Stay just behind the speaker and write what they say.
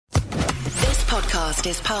podcast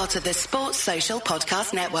is part of the Sports Social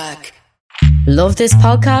Podcast Network. Love this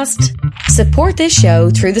podcast? Support this show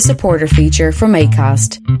through the supporter feature from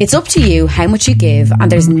Acast. It's up to you how much you give and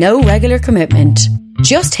there's no regular commitment.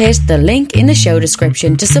 Just hit the link in the show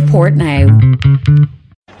description to support now.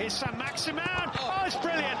 Here's Sam Maximan. Oh, it's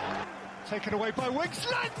brilliant. Taken away by Wicks.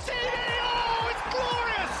 Lanzini. Oh, it's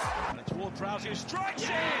glorious. And it's Ward-Prowse who strikes it.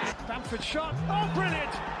 Bamford shot. Oh,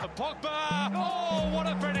 brilliant. And Pogba. Oh, what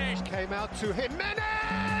a finish. Came out to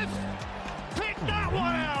Jimenez. Picked that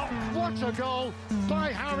one out. What a goal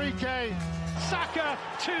by Harry Kane. Saka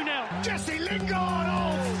 2-0. Jesse Lingard.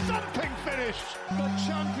 Oh, thumping finish. The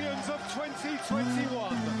champions of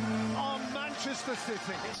 2021 are Manchester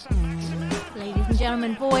City. It's Sam Maximan. Ladies and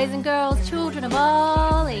gentlemen, boys and girls, children of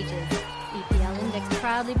all ages, EPL Index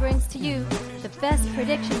proudly brings to you the best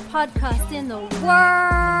prediction podcast in the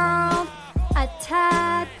world, A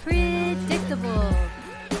Tad Predictable,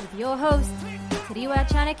 with your host, Tadiwa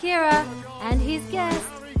Chanakira, and his guest,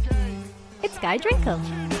 it's Guy Drinkle.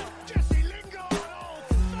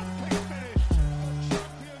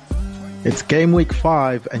 It's game week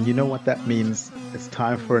 5, and you know what that means. It's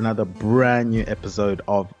time for another brand new episode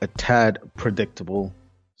of A Tad Predictable.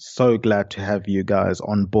 So glad to have you guys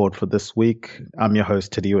on board for this week. I'm your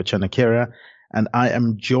host, Tadiwa Chanakira, and I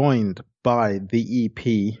am joined by the EP,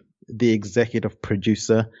 the executive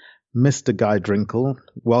producer, Mr. Guy Drinkle.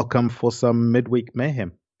 Welcome for some Midweek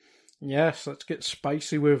Mayhem. Yes, let's get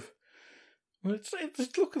spicy with... Well,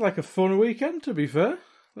 it's looking like a fun weekend, to be fair.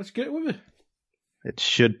 Let's get with it. It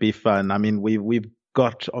should be fun. I mean, we've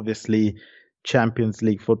got, obviously, Champions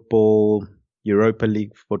League football, Europa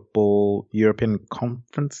League football, European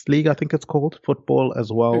Conference League, I think it's called, football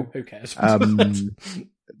as well. Who cares?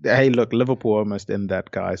 Hey, look, Liverpool almost in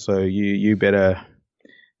that, guy, so you better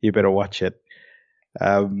watch it.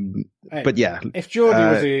 Hey, but yeah. If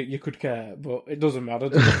Geordie was here, you could care, but it doesn't matter,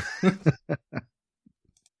 does it?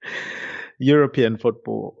 European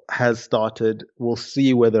football has started. We'll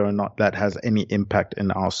see whether or not that has any impact in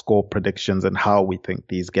our score predictions and how we think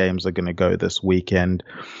these games are going to go this weekend.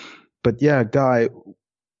 But yeah, Guy,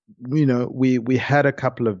 you know, we had a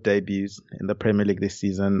couple of debuts in the Premier League this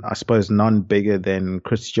season. I suppose none bigger than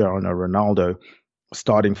Cristiano Ronaldo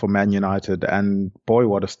starting for Man United. And boy,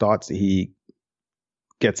 what a start. He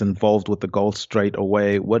gets involved with the goal straight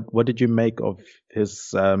away. What did you make of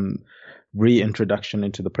his reintroduction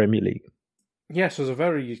into the Premier League? Yes, as a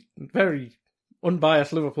very, very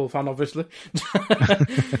unbiased Liverpool fan, obviously.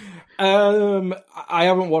 I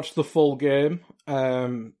haven't watched the full game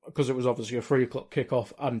because it was obviously a 3:00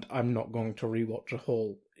 kickoff, and I'm not going to rewatch a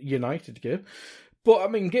whole United game. But I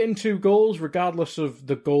mean, getting 2 goals, regardless of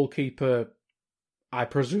the goalkeeper, I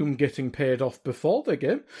presume, getting paid off before the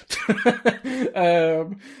game.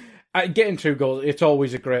 Getting 2 goals, it's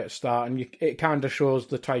always a great start, and it kind of shows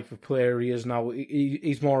the type of player he is now.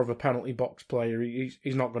 He's more of a penalty box player.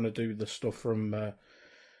 He's not going to do the stuff from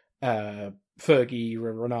Fergie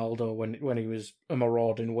Ronaldo when he was a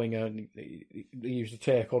marauding winger. And he used to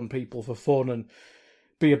take on people for fun and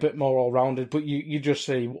be a bit more all-rounded. But you just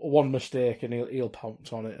see one mistake and he'll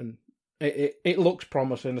pounce on it, and it looks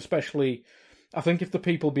promising. Especially, I think if the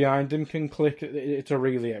people behind him can click, it's a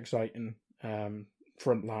really exciting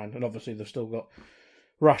front line, and obviously they've still got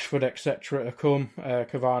Rashford, etc. to come.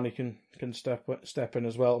 Cavani can step in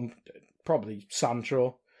as well, and probably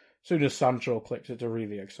Sancho. As soon as Sancho clicks, it's a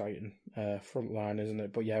really exciting front line, isn't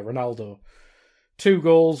it? But yeah, Ronaldo, 2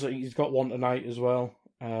 goals. He's got 1 tonight as well.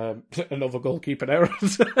 Another goalkeeping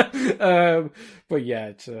error. But yeah,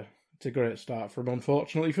 it's a great start for him,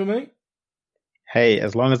 unfortunately for me. Hey,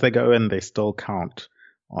 as long as they go in, they still count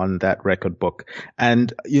on that record book.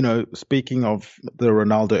 And, you know, speaking of the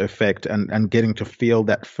Ronaldo effect and getting to feel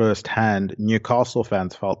that firsthand, Newcastle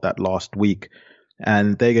fans felt that last week,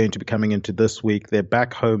 and they're going to be coming into this week. They're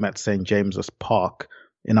back home at St. James's Park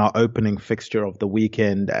in our opening fixture of the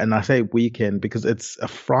weekend. And I say weekend because it's a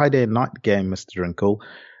Friday night game, Mr. Drinkle.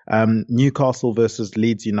 Newcastle versus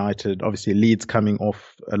Leeds United. Obviously, Leeds coming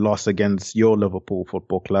off a loss against your Liverpool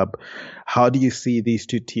Football Club. How do you see these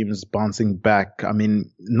two teams bouncing back? I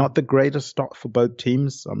mean, not the greatest start for both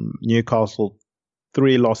teams. Newcastle,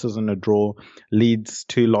 3 losses and a draw. Leeds,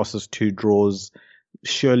 2 losses, 2 draws.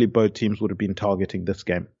 Surely both teams would have been targeting this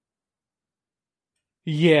game.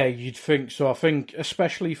 Yeah, you'd think so. I think,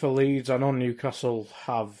 especially for Leeds, I know Newcastle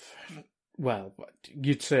have, well,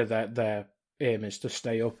 you'd say that their aim is to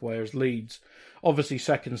stay up, whereas Leeds, obviously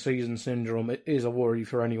second season syndrome, it is a worry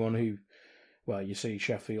for anyone who, well, you see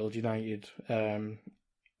Sheffield United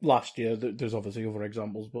last year. There's obviously other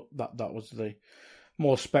examples, but that was the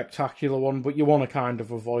more spectacular one. But you want to kind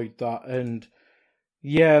of avoid that. And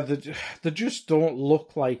Yeah, they just don't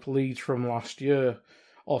look like Leeds from last year,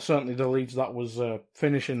 or certainly the Leeds that was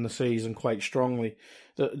finishing the season quite strongly.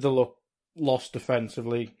 They look lost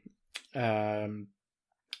defensively, and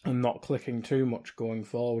not clicking too much going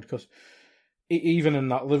forward, because even in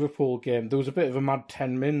that Liverpool game, there was a bit of a mad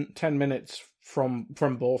 10 minutes from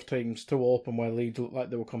both teams to open where Leeds looked like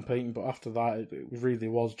they were competing, but after that, it really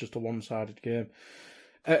was just a one-sided game.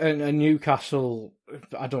 And Newcastle,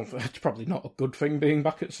 it's probably not a good thing being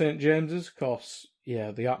back at St James's, because,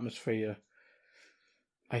 yeah, the atmosphere,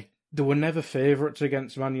 they were never favourites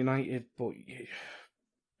against Man United, but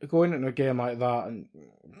going into a game like that and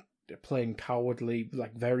playing cowardly,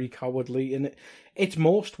 like very cowardly, and it's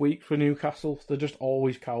most weeks for Newcastle. They're just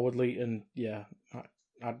always cowardly, and yeah,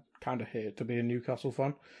 I'd kind of hate to be a Newcastle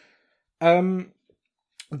fan.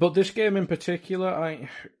 But this game in particular,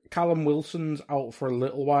 Callum Wilson's out for a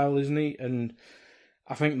little while, isn't he? And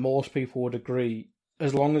I think most people would agree,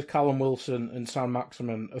 as long as Callum Wilson and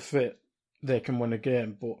Saint-Maximin are fit, they can win a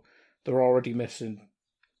game, but they're already missing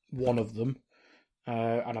one of them.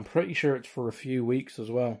 And I'm pretty sure it's for a few weeks as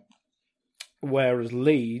well. Whereas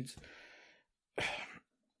Leeds,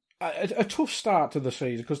 a tough start to the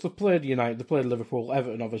season, because they played United, they played Liverpool,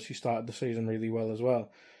 Everton obviously started the season really well as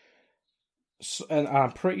well. So, and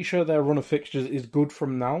I'm pretty sure their run of fixtures is good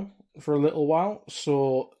from now for a little while.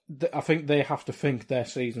 So I think they have to think their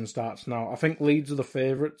season starts now. I think Leeds are the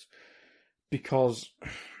favourites because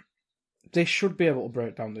they should be able to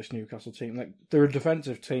break down this Newcastle team. Like, they're a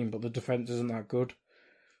defensive team, but the defence isn't that good.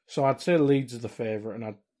 So I'd say Leeds are the favourite, and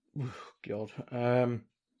I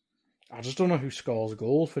just don't know who scores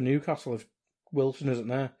goals for Newcastle if Wilson isn't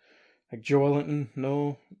there. Like Joelinton,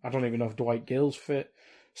 no. I don't even know if Dwight Gill's fit.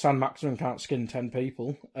 Saint-Maximin can't skin 10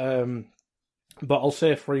 people. But I'll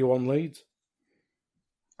say 3-1 Leeds.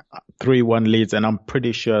 3-1 Leeds, and I'm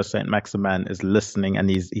pretty sure Saint-Maximin is listening, and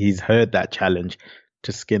he's heard that challenge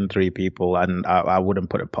to skin 3 people, and I wouldn't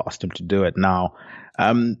put it past him to do it now.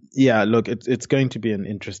 Yeah, look, it's going to be an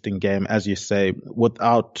interesting game, as you say.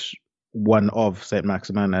 Without one of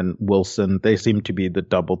Saint-Maximin and Wilson, they seem to be the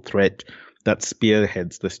double threat that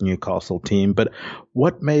spearheads this Newcastle team. But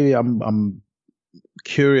what maybe I'm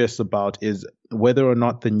curious about is whether or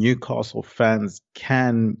not the Newcastle fans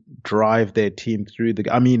can drive their team through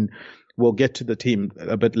I mean, we'll get to the team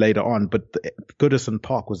a bit later on, but Goodison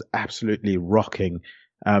Park was absolutely rocking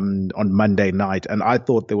on Monday night. And I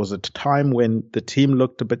thought there was a time when the team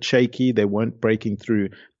looked a bit shaky. They weren't breaking through.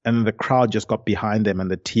 And then the crowd just got behind them and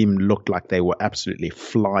the team looked like they were absolutely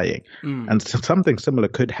flying. And so something similar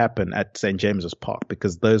could happen at St. James's Park,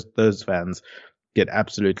 because those fans get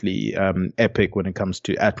absolutely epic when it comes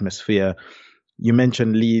to atmosphere. You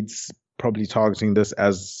mentioned Leeds probably targeting this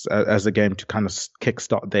as a game to kind of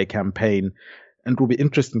kickstart their campaign. And it will be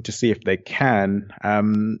interesting to see if they can.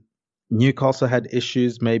 Newcastle had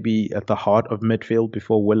issues maybe at the heart of midfield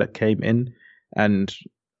before Willett came in. And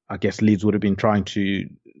I guess Leeds would have been trying to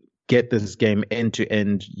get this game end to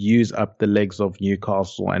end, use up the legs of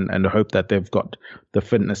Newcastle and hope that they've got the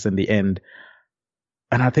fitness in the end.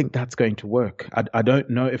 And I think that's going to work. I don't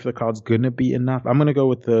know if the crowd's going to be enough. I'm going to go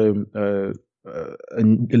with a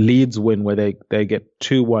Leeds win where they get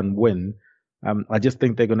 2-1 win. I just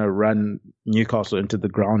think they're going to run Newcastle into the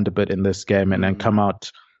ground a bit in this game and then come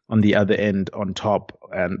out on the other end on top.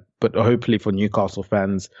 But hopefully for Newcastle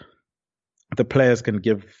fans, the players can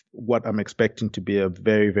give what I'm expecting to be a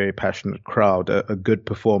very, very passionate crowd, a good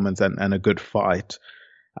performance and a good fight.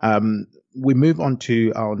 We move on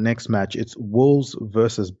to our next match. It's Wolves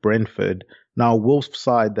versus Brentford. Now, Wolves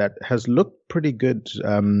side that has looked pretty good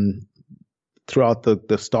throughout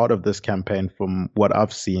the start of this campaign from what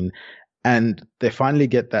I've seen. And they finally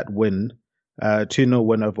get that win, 2-0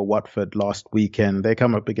 win over Watford last weekend. They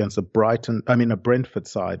come up against a Brentford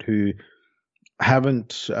side who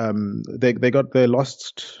haven't, they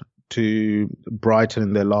lost to Brighton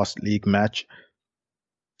in their last league match.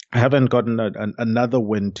 Haven't gotten another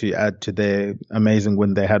win to add to their amazing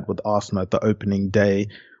win they had with Arsenal at the opening day.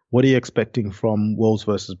 What are you expecting from Wolves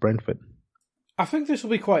versus Brentford? I think this will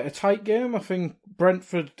be quite a tight game. I think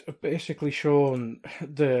Brentford have basically shown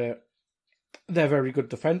they're very good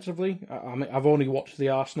defensively. I mean, I've only watched the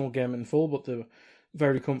Arsenal game in full, but they're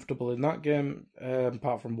very comfortable in that game,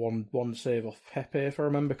 apart from one save off Pepe, if I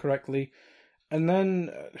remember correctly. And then,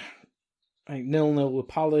 0-0 with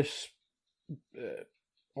Palace.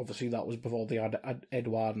 Obviously, that was before they had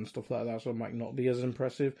Edouard and stuff like that, so it might not be as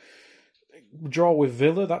impressive. Draw with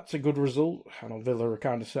Villa, that's a good result. I know Villa are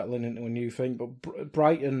kind of settling into a new thing, but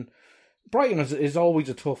Brighton is always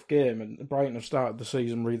a tough game, and Brighton have started the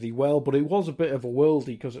season really well, but it was a bit of a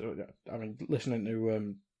worldie because, listening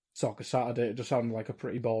to Soccer Saturday, it just sounded like a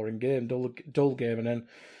pretty boring game, dull game, and then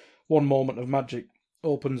one moment of magic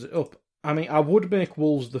opens it up. I mean, I would make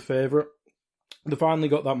Wolves the favourite. They finally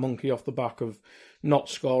got that monkey off the back of not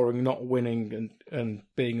scoring, not winning, and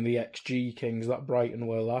being the XG kings that Brighton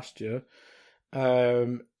were last year.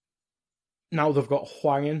 Now they've got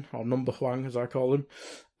Hwang in, or Number Hwang as I call him.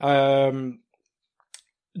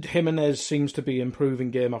 Jimenez seems to be improving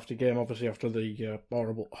game after game, obviously after the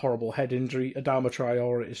horrible head injury. Adama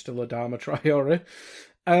Traore is still Adama Traore.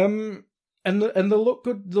 And they look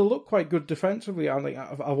good. They look quite good defensively. I think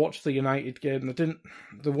I watched the United game.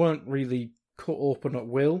 They weren't really cut open at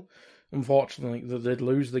will. Unfortunately, they did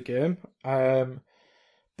lose the game.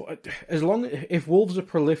 But if Wolves are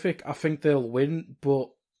prolific, I think they'll win.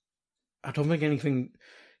 But I don't think anything.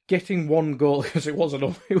 Getting one goal, because it was an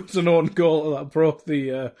own goal that broke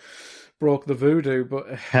the voodoo.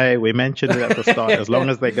 But hey, we mentioned it at the start. As long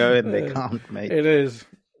as they go in, they can't, mate. It is.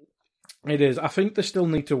 I think they still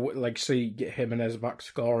need to get Jimenez back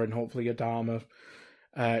scoring. Hopefully, Adama,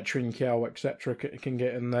 Trincao, etc. can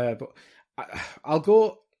get in there. But I'll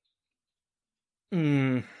go.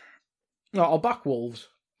 No, I'll back Wolves.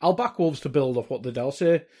 I'll back Wolves to build off what they do.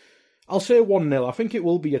 I'll say 1-0. I think it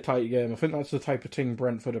will be a tight game. I think that's the type of thing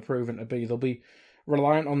Brentford are proven to be. They'll be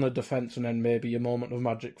reliant on the defence and then maybe a moment of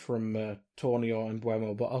magic from Tony or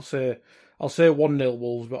Mbeumo. But I'll say 1-0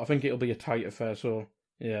 Wolves, but I think it'll be a tight affair. So,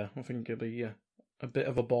 yeah, I think it'll be a bit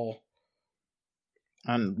of a ball.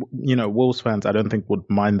 And, Wolves fans, I don't think would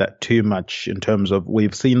mind that too much in terms of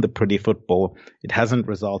we've seen the pretty football. It hasn't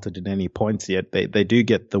resulted in any points yet. They do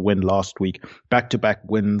get the win last week, back-to-back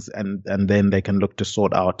wins, and then they can look to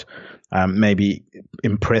sort out maybe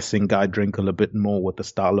impressing Guy Drinkle a bit more with the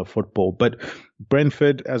style of football. But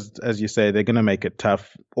Brentford, as you say, they're going to make it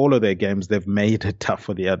tough. All of their games, they've made it tough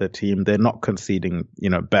for the other team. They're not conceding,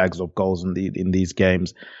 bags of goals in these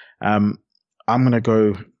games. I'm going to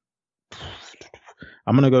go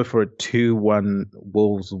for a 2-1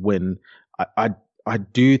 Wolves win. I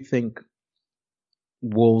do think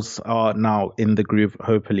Wolves are now in the groove,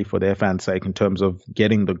 hopefully for their fans' sake, in terms of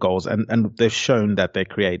getting the goals. And they've shown that they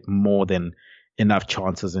create more than enough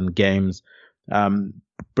chances in games.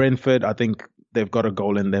 Brentford, I think they've got a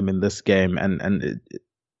goal in them in this game.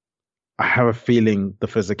 I have a feeling the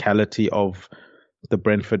physicality of the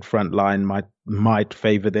Brentford front line might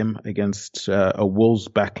favour them against a Wolves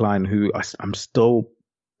backline who I'm still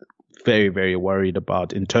very, very worried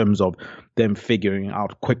about in terms of them figuring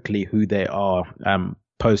out quickly who they are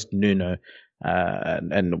post Nuno,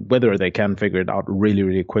 and whether they can figure it out really,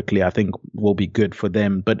 really quickly, I think will be good for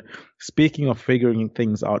them. But speaking of figuring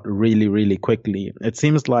things out really, really quickly, it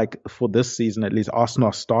seems like for this season, at least, Arsenal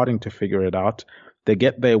are starting to figure it out. They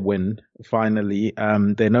get their win, finally.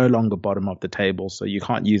 They're no longer bottom of the table, so you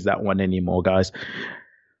can't use that one anymore, guys.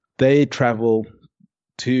 They travel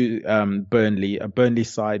to Burnley, a Burnley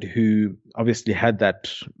side who obviously had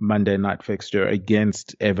that Monday night fixture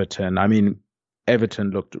against Everton. I mean,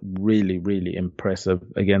 Everton looked really, really impressive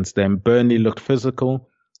against them. Burnley looked physical.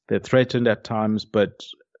 They threatened at times, but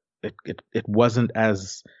it wasn't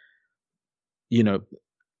as,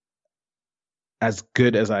 as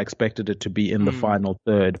good as I expected it to be in the final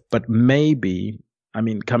third. But maybe,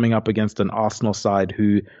 coming up against an Arsenal side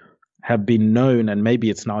who have been known, and maybe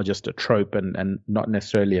it's now just a trope and not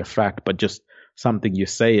necessarily a fact, but just something you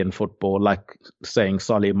say in football, like saying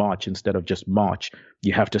Solly March instead of just March.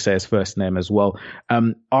 You have to say his first name as well.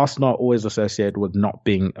 Arsenal are always associated with not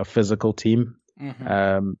being a physical team,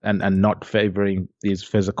 and not favouring these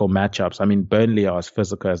physical matchups. Burnley are as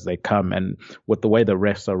physical as they come, and with the way the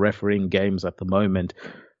refs are refereeing games at the moment,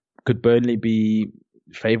 could Burnley be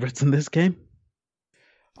favourites in this game?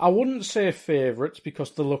 I wouldn't say favourites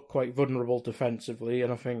because they look quite vulnerable defensively,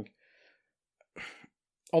 and I think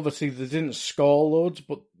obviously they didn't score loads,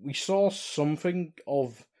 but we saw something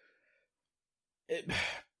of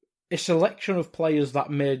a selection of players that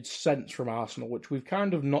made sense from Arsenal, which we've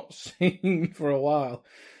kind of not seen for a while.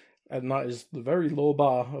 And that is the very low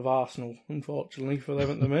bar of Arsenal, unfortunately, for them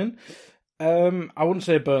at the minute. I wouldn't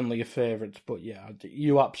say Burnley are favourites, but yeah,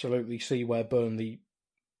 you absolutely see where Burnley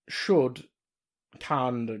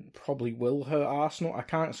can and probably will hurt Arsenal. I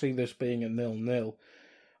can't see this being a 0-0.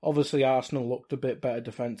 Obviously, Arsenal looked a bit better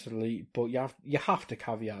defensively, but you have to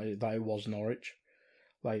caveat it that it was Norwich.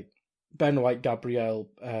 Like, Ben White, Gabriel,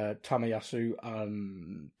 Tamayasu,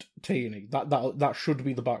 and Tierney. That should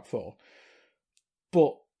be the back four.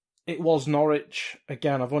 But it was Norwich.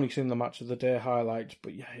 Again, I've only seen the match of the day highlights,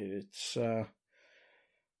 but yeah, it's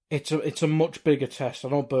a much bigger test. I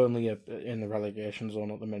know Burnley are in the relegation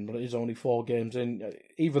zone at the minute, but it is only 4 games in.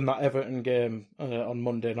 Even that Everton game on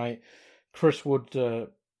Monday night, Chris Wood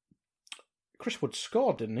Chris Wood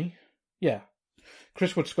scored, didn't he? Yeah.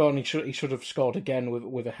 Chris Wood scored, and he should have scored again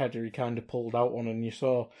with a header he kind of pulled out on, and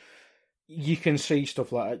you can see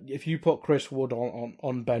stuff like that. If you put Chris Wood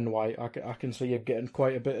on Ben White, I can see him getting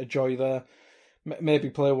quite a bit of joy there. Maybe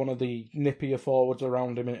play one of the nippier forwards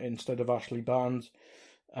around him instead of Ashley Barnes.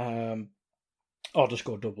 Or just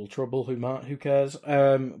go double trouble, who cares?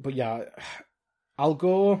 But yeah, I'll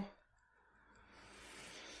go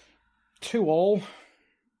 2-2.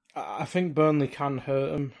 I think Burnley can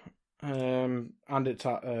hurt him. And it's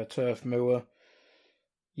at Turf Moor.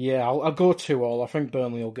 Yeah, I'll go 2-2. I think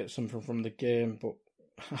Burnley will get something from the game, but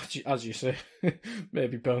as you say,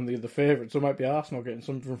 maybe Burnley are the favourites. It might be Arsenal getting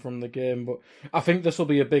something from the game, but I think this will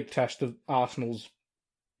be a big test of Arsenal's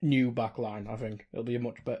new backline. I think it'll be a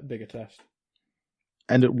much bigger test.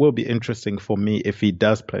 And it will be interesting for me if he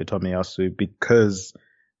does play Tomiyasu, because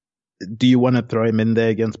do you want to throw him in there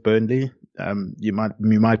against Burnley? You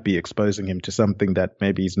might be exposing him to something that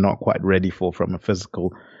maybe he's not quite ready for from a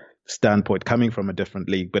physical standpoint, coming from a different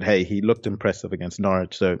league. But hey, he looked impressive against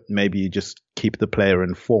Norwich, so maybe you just keep the player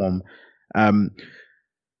in form. I'm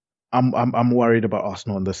worried about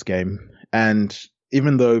Arsenal in this game, and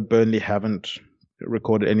even though Burnley haven't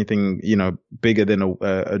recorded anything, bigger than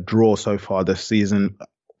a draw so far this season,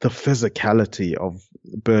 the physicality of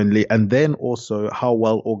Burnley, and then also how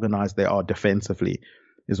well organized they are defensively,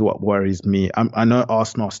 is what worries me. I know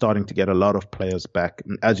Arsenal are starting to get a lot of players back.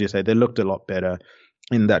 As you say, they looked a lot better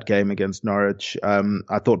in that game against Norwich.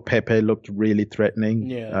 I thought Pepe looked really threatening.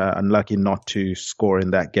 Yeah. Unlucky not to score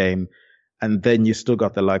in that game. And then you still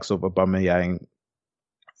got the likes of Aubameyang,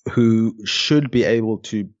 who should be able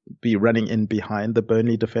to be running in behind the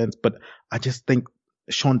Burnley defense. But I just think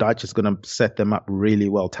Sean Dyche is going to set them up really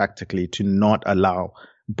well tactically to not allow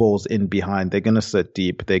balls in behind. They're going to sit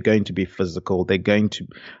deep. They're going to be physical.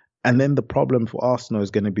 And then the problem for Arsenal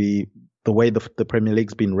is going to be the way the Premier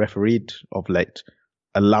League's been refereed of late,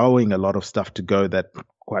 allowing a lot of stuff to go that,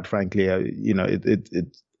 quite frankly,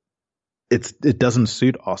 it doesn't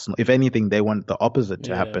suit Arsenal. If anything, they want the opposite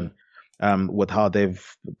to happen. With how they've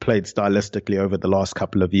played stylistically over the last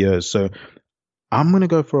couple of years. So I'm going to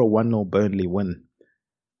go for a 1-0 Burnley win.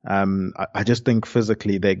 I just think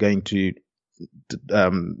physically they're going to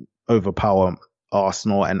overpower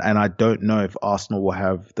Arsenal, and I don't know if Arsenal will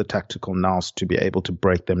have the tactical nous to be able to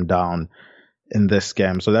break them down in this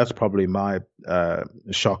game. So that's probably my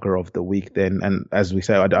shocker of the week then. And as we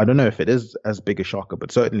say, I don't know if it is as big a shocker,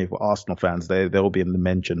 but certainly for Arsenal fans, they'll be in the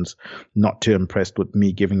mentions. Not too impressed with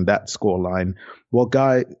me giving that scoreline. Well,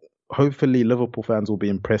 Guy, hopefully Liverpool fans will be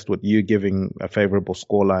impressed with you giving a favourable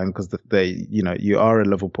scoreline, because you are a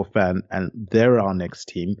Liverpool fan and they're our next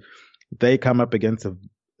team. They come up against a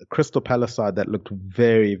Crystal Palace side that looked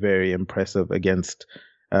very, very impressive against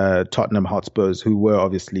Tottenham Hotspurs, who were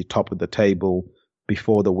obviously top of the table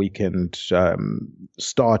before the weekend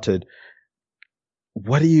started.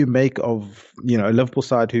 What do you make of a Liverpool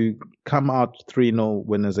side who come out 3-0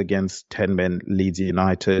 winners against 10-men Leeds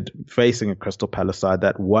United, facing a Crystal Palace side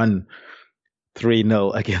that won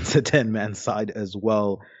 3-0 against a 10-man side as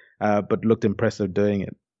well, but looked impressive doing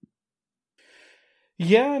it?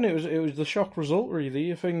 Yeah, and it was the shock result,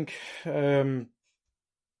 really. I think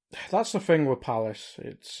that's the thing with Palace.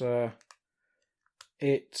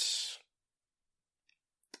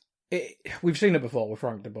 We've seen it before with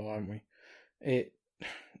Frank de Boer, haven't we?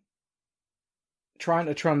 Trying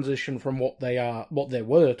to transition from what they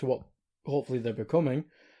were to what hopefully they're becoming.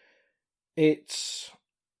 It's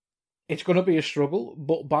going to be a struggle,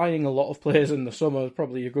 but buying a lot of players in the summer is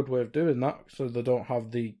probably a good way of doing that, so they don't have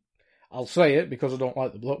the, I'll say it because I don't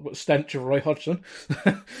like the bloke, but stench of Roy Hodgson.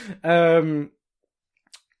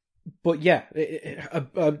 But yeah,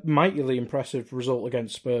 a mightily impressive result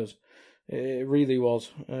against Spurs. It really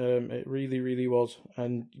was. It really, really was.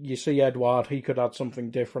 And you see Edouard, he could add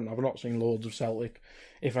something different. I've not seen loads of Celtic.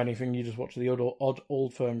 If anything, you just watch the odd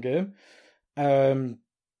Old Firm game.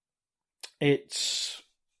 It's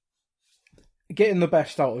getting the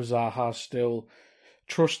best out of Zaha still.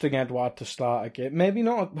 Trusting Edouard to start again. Maybe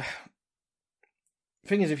not.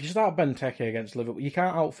 Thing is, if you start Benteke against Liverpool, you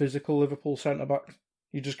can't out-physical Liverpool centre-backs.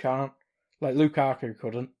 You just can't. Like Lukaku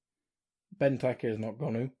couldn't. Benteke is not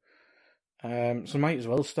going to. So might as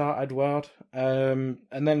well start Edouard. And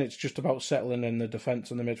then it's just about settling in the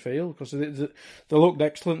defence and the midfield, because they looked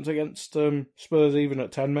excellent against Spurs even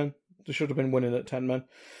at 10 men. They should have been winning at 10 men.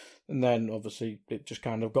 And then obviously it just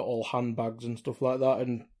kind of got all handbags and stuff like that,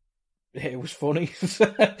 and it was funny.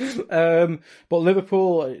 But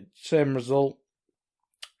Liverpool, same result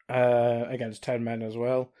against 10 men as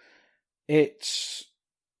well.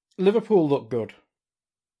 Liverpool look good,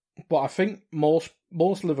 but I think most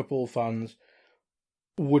Liverpool fans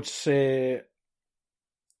would say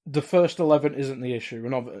the first 11 isn't the issue,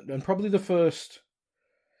 and probably the first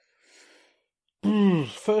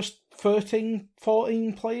 13,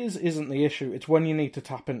 14 players isn't the issue. It's when you need to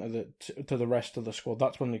tap into the rest of the squad.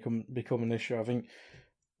 That's when they become an issue. I think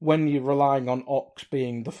when you're relying on Ox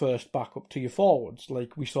being the first backup to your forwards,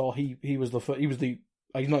 like we saw, he's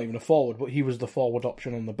not even a forward, but he was the forward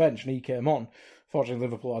option on the bench, and he came on. Fortunately,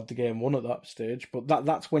 Liverpool had the game won at that stage, but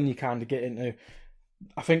that's when you kind of get into.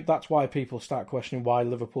 I think that's why people start questioning why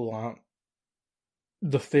Liverpool aren't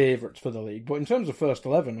the favourites for the league. But in terms of first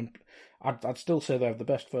 11, I'd still say they have the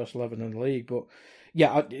best first 11 in the league. But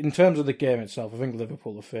yeah, in terms of the game itself, I think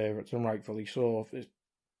Liverpool are favourites, and rightfully so.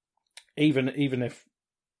 Even if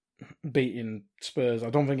beating Spurs, I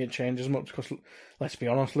don't think it changes much because, let's be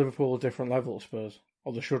honest, Liverpool are a different level of Spurs,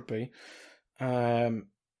 or they should be.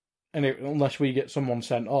 Unless we get someone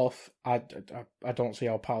sent off, I don't see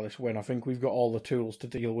how Palace win. I think we've got all the tools to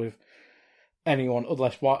deal with anyone,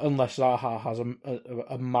 unless Zaha has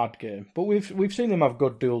a mad game. But we've seen him have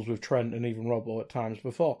good duels with Trent and even Robbo at times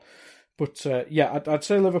before. But I'd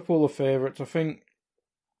say Liverpool are favourites. I think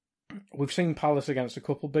we've seen Palace against a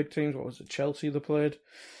couple big teams. What was it, Chelsea they played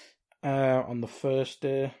on the first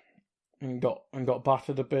day and got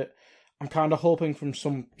battered a bit. I'm kind of hoping from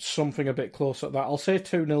something a bit closer to that. I'll say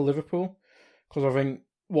 2-0 Liverpool, because I think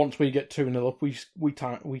once we get 2-0 up, we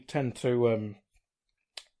tend to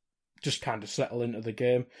just kind of settle into the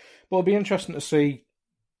game. But it'll be interesting to see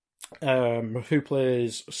who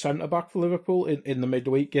plays centre-back for Liverpool in the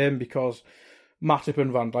midweek game, because Matip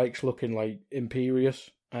and Van Dijk's looking like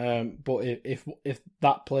imperious. But if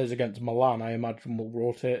that plays against Milan, I imagine we'll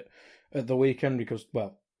rotate at the weekend, because,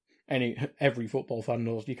 well, every football fan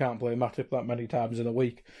knows you can't play Matip that many times in a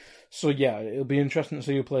week. So yeah, it'll be interesting to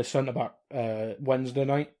see who plays centre-back Wednesday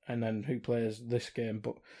night, and then who plays this game.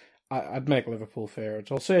 But I'd make Liverpool favourites.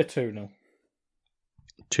 I'll say 2-0.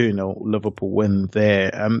 2-0 Liverpool win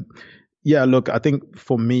there. Yeah, look, I think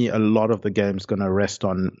for me, a lot of the game's going to rest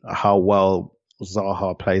on how well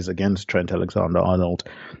Zaha plays against Trent Alexander-Arnold.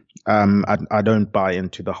 I don't buy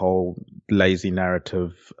into the whole lazy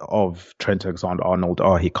narrative of Trent Alexander-Arnold,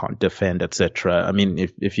 he can't defend, etc. I mean,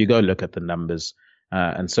 if you go look at the numbers,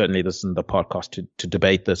 and certainly this isn't the podcast to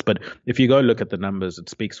debate this, but if you go look at the numbers, it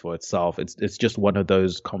speaks for itself. It's just one of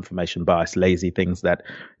those confirmation bias, lazy things that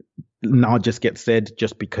now just get said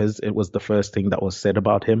just because it was the first thing that was said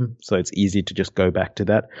about him. So it's easy to just go back to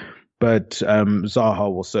that. But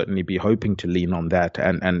Zaha will certainly be hoping to lean on that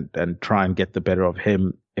and try and get the better of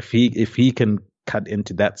him. If he can cut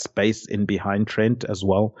into that space in behind Trent as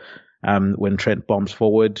well, when Trent bombs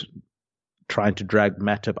forward, trying to drag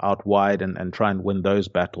Matip out wide and try and win those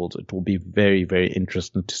battles, it will be very, very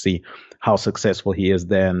interesting to see how successful he is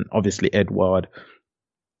there. And obviously Edouard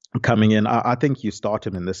coming in, I think you start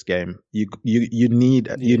him in this game. You need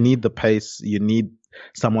the pace. You need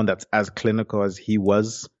someone that's as clinical as he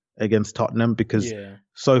was against Tottenham, because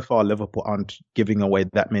so far Liverpool aren't giving away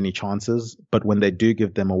that many chances, but when they do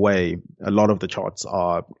give them away, a lot of the shots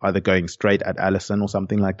are either going straight at Alisson or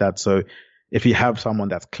something like that. So if you have someone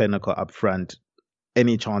that's clinical up front,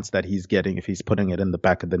 any chance that he's getting, if he's putting it in the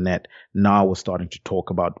back of the net, now we're starting to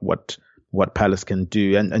talk about what Palace can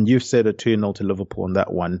do. And you've said a 2-0 to Liverpool on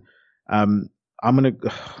that one.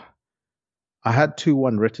 I had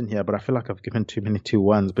 2-1 written here, but I feel like I've given too many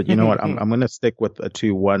 2-1s. But you know what? I'm going to stick with a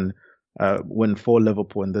 2-1 win for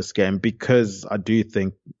Liverpool in this game, because I do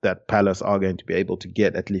think that Palace are going to be able to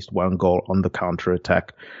get at least one goal on the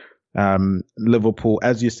counter-attack. Liverpool,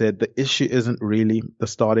 as you said, the issue isn't really the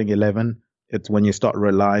starting 11. It's when you start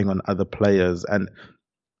relying on other players. And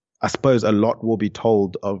I suppose a lot will be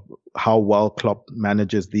told of how well Klopp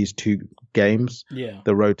manages these two games. Yeah.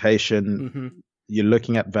 The rotation. Mm-hmm. You're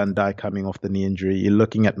looking at Van Dijk coming off the knee injury. You're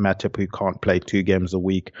looking at Matip, who can't play 2 games a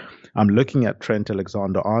week. I'm looking at Trent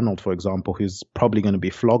Alexander-Arnold, for example, who's probably going to be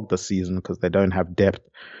flogged this season because they don't have depth.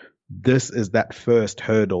 This is that first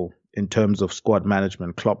hurdle in terms of squad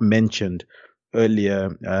management. Klopp mentioned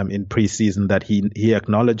earlier in pre-season that he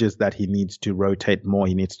acknowledges that he needs to rotate more.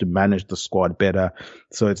 He needs to manage the squad better.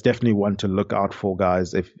 So it's definitely one to look out for,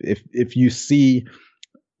 guys. If you see,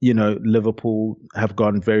 Liverpool have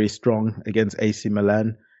gone very strong against AC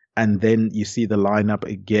Milan, and then you see the lineup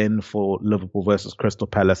again for Liverpool versus Crystal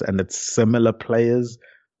Palace, and it's similar players,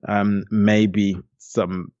 maybe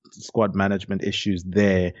some squad management issues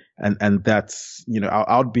there, and that's,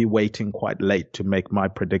 I'll be waiting quite late to make my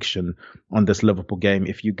prediction on this Liverpool game.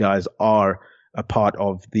 If you guys are a part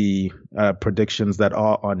of the predictions that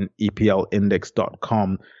are on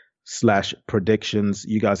eplindex.com/predictions,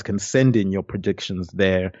 you guys can send in your predictions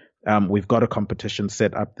there. We've got a competition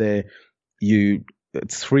set up there. You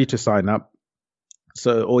It's free to sign up.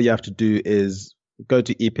 So all you have to do is go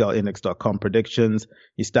to EPLindex.com predictions.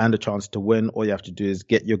 You stand a chance to win. All you have to do is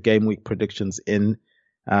get your game week predictions in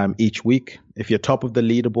each week. If you're top of the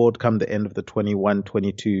leaderboard come the end of the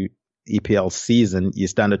 21-22 EPL season, you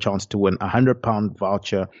stand a chance to win £100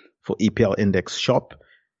 voucher for EPL Index Shop.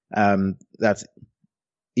 That's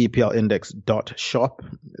EPLindex.shop.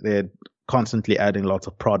 They're constantly adding lots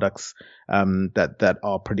of products that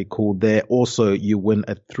are pretty cool there. Also, you win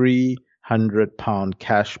a £300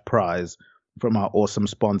 cash prize from our awesome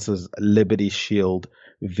sponsors, Liberty Shield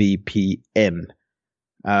VPN.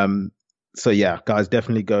 So yeah, guys,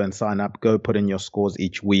 definitely go and sign up. Go put in your scores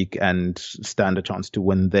each week and stand a chance to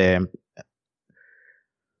win there.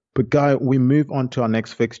 But Guy, we move on to our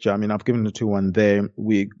next fixture. I mean, I've given the 2-1 there.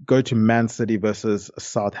 We go to Man City versus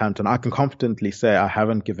Southampton. I can confidently say I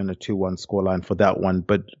haven't given a 2-1 scoreline for that one,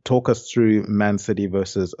 but talk us through Man City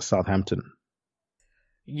versus Southampton.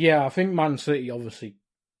 Yeah, I think Man City, obviously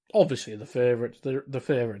the favourites. They're the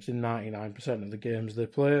favourites in 99% of the games they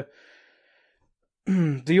play.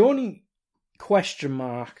 The only question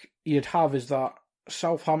mark you'd have is that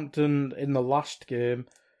Southampton in the last game,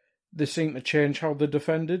 they seem to change how they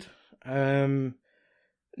defended. 0-0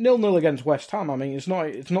 against West Ham. I mean, it's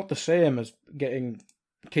not the same as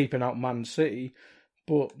keeping out Man City,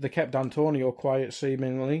 but they kept Antonio quiet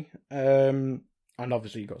seemingly. And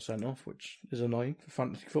obviously he got sent off, which is annoying for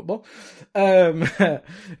fantasy football.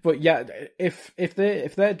 But yeah, if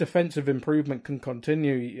their defensive improvement can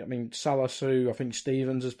continue, I mean, Salasu, I think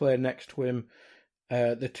Stevens is playing next to him.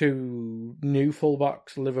 The two new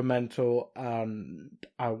fullbacks, Livramento and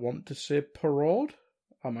I want to say Perraud.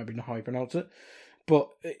 That might be not how you pronounce it. But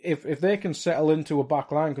if they can settle into a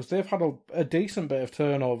back line, because they've had a decent bit of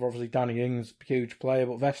turnover. Obviously, Danny Ings, huge player,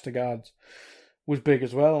 but Vestergaard was big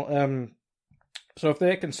as well. So if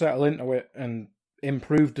they can settle into it and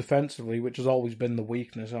improve defensively, which has always been the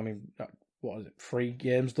weakness, I mean, what is it, 3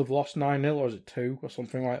 games they've lost 9-0, or is it 2 or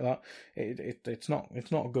something like that? It's not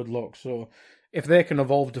a good look. So if they can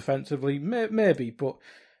evolve defensively, maybe, but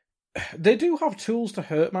they do have tools to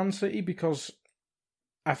hurt Man City, because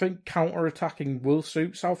I think counter-attacking will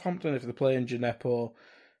suit Southampton if they're playing Djenepo,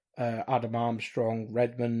 Adam Armstrong,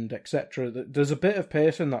 Redmond, etc. There's a bit of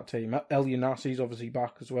pace in that team. El Younasi's obviously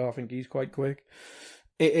back as well. I think he's quite quick.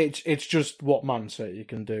 It's just what Man City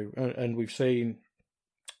can do, and we've seen.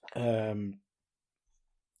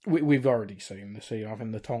 We've already seen this season. I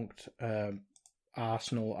think they tonked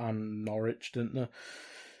Arsenal and Norwich, didn't they?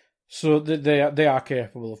 So they are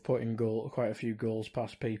capable of putting quite a few goals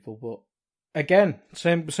past people. But again,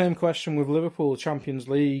 same question with Liverpool, Champions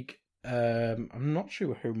League. I'm not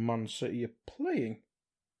sure who Man City are playing.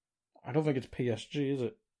 I don't think it's PSG, is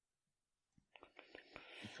it?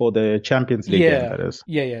 For the Champions League game, that is.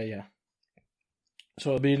 Yeah. So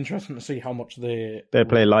it'll be interesting to see how much they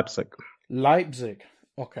play Leipzig. Leipzig.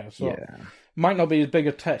 Okay, so might not be as big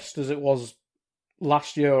a test as it was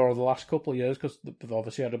last year or the last couple of years, because they've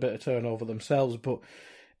obviously had a bit of turnover themselves, but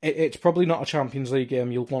it's probably not a Champions League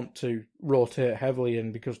game you'll want to rotate heavily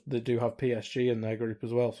in, because they do have PSG in their group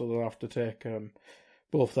as well, so they'll have to take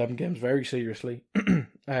both them games very seriously.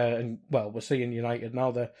 And, well, we're seeing United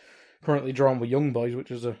now. They're currently drawn with Young Boys, which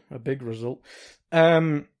is a big result.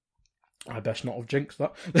 I best not have jinxed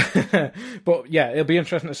that. But, yeah, it'll be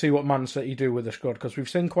interesting to see what Man City do with the squad, because we've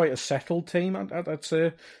seen quite a settled team, I'd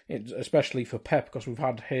say, especially for Pep, because we've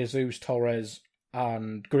had Jesus, Torres,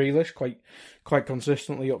 and Grealish quite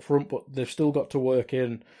consistently up front, but they've still got to work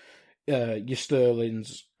in your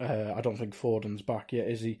Sterling's. I don't think Foden's back yet,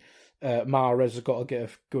 is he? Mahrez has got to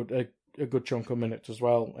get a good chunk of minutes as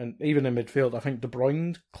well, and even in midfield, I think De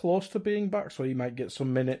Bruyne's close to being back, so he might get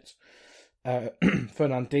some minutes.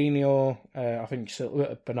 Fernandinho, I think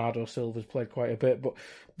Bernardo Silva's played quite a bit, but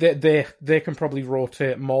they can probably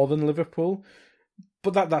rotate more than Liverpool.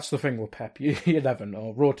 But that's the thing with Pep. You never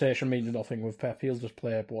know. Rotation means nothing with Pep. He'll just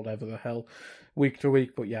play whatever the hell week to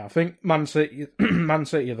week. But yeah, I think Man City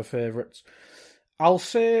are the favourites. I'll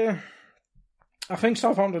say I think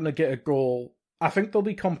Southampton will get a goal. I think they'll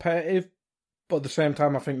be competitive, but at the same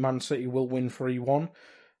time, I think Man City will win 3-1.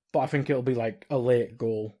 But I think it'll be like a late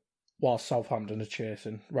goal while Southampton are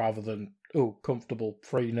chasing, rather than comfortable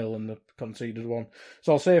 3-0 and the conceded one.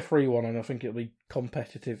 So I'll say 3-1, and I think it'll be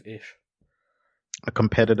competitive-ish. A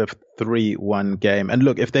competitive 3-1 game. And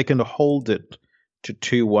look, if they can hold it to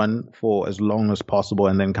 2-1 for as long as possible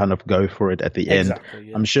and then kind of go for it at the end,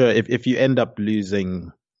 yeah. I'm sure if you end up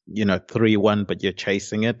losing, 3-1, but you're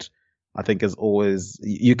chasing it, I think is always,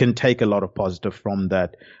 you can take a lot of positive from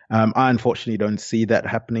that. I unfortunately don't see that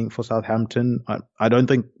happening for Southampton. I don't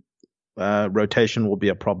think rotation will be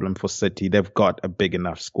a problem for City. They've got a big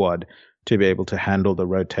enough squad to be able to handle the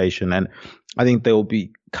rotation. And I think they'll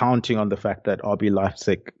be counting on the fact that RB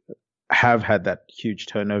Leipzig have had that huge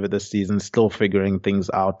turnover this season, still figuring things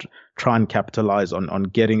out, try and capitalize on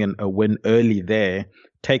getting a win early there,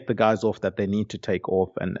 take the guys off that they need to take off,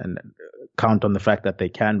 and count on the fact that they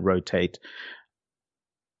can rotate.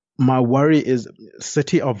 My worry is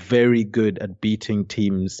City are very good at beating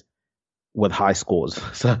teams with high scores.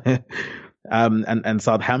 So, and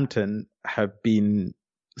Southampton have been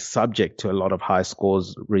subject to a lot of high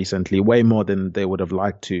scores recently, way more than they would have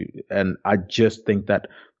liked to. And I just think that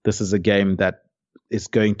this is a game that is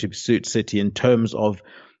going to suit City in terms of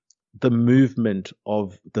the movement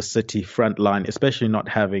of the City front line, especially not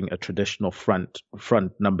having a traditional front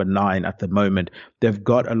number 9 at the moment. They've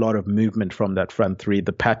got a lot of movement from that front three,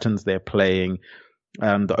 the patterns they're playing,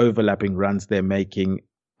 the overlapping runs they're making.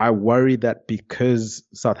 I worry that because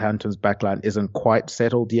Southampton's backline isn't quite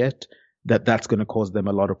settled yet, that's going to cause them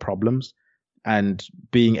a lot of problems. And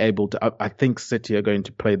being able to, I think City are going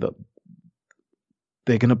to play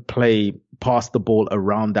they're going to play pass the ball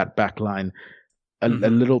around that backline a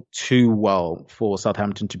little too well for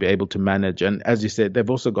Southampton to be able to manage. And as you said, they've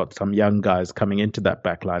also got some young guys coming into that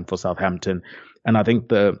backline for Southampton. And I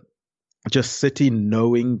think just City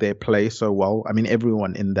knowing their play so well. I mean,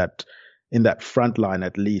 everyone in that front line,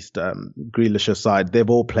 at least, Grealish aside, they've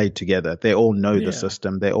all played together. They all know the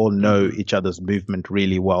system. They all know each other's movement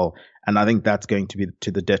really well. And I think that's going to be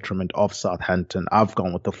to the detriment of Southampton. I've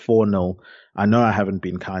gone with the 4-0. I know I haven't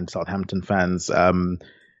been kind to Southampton fans.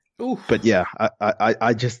 But yeah,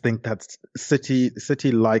 I just think that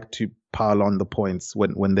City like to pile on the points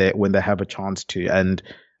when they have a chance to. And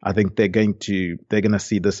I think they're going to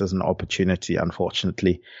see this as an opportunity,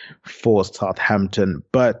 unfortunately, for Southampton.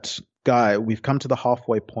 But Guy, we've come to the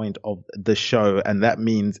halfway point of the show, and that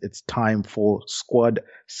means it's time for Squad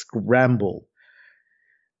Scramble.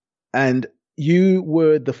 And you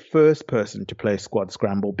were the first person to play Squad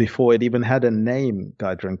Scramble before it even had a name,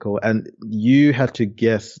 Guy Drinkle, and you had to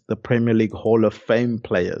guess the Premier League Hall of Fame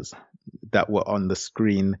players that were on the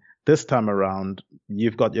screen. This time around,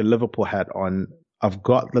 you've got your Liverpool hat on. I've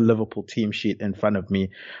got the Liverpool team sheet in front of me.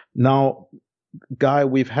 Now, Guy,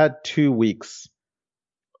 we've had 2 weeks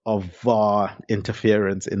of VAR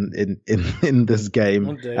interference in this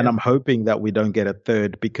game. And I'm hoping that we don't get a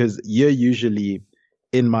third, because you're usually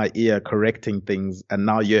in my ear correcting things, and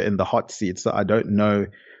now you're in the hot seat. So I don't know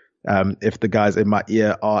if the guys in my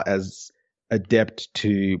ear are as adept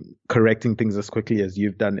to correcting things as quickly as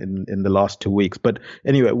you've done in the last 2 weeks. But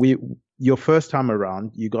anyway, your first time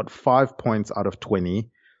around, you got 5 points out of 20.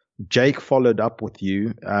 Jake followed up with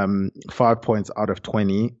you, 5 points out of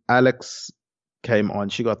 20. Alex came on.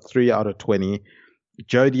 She got 3 out of 20.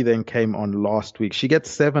 Jodie then came on last week. She gets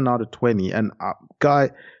 7 out of 20. And Guy,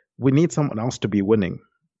 we need someone else to be winning.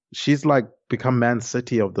 She's like become Man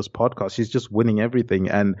City of this podcast. She's just winning everything.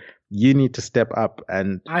 And you need to step up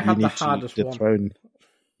and you need to dethrone.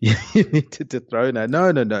 You need to dethrone her. No.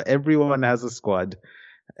 Everyone has a squad.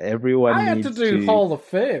 Everyone I had to do Hall of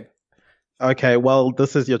Fame. Okay, well,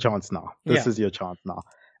 this is your chance now. This is your chance now.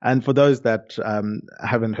 And for those that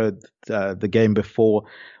haven't heard the game before,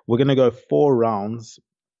 we're going to go 4 rounds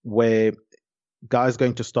where Guy's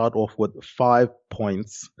going to start off with 5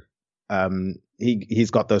 points. He's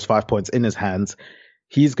got those 5 points in his hands.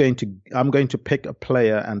 I'm going to pick a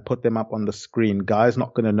player and put them up on the screen. Guy's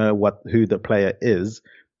not going to know who the player is.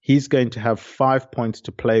 He's going to have 5 points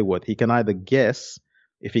to play with. He can either guess.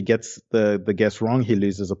 If he gets the guess wrong, he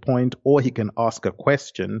loses a point, or he can ask a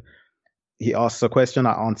question. He asks a question,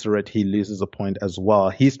 I answer it, he loses a point as well.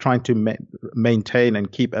 He's trying to maintain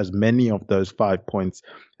and keep as many of those 5 points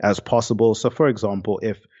as possible. So, for example,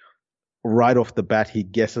 if right off the bat he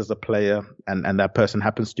guesses a player and that person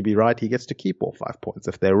happens to be right, he gets to keep all 5 points.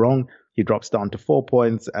 If they're wrong, he drops down to 4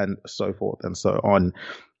 points, and so forth and so on.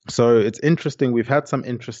 So it's interesting. We've had some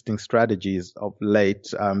interesting strategies of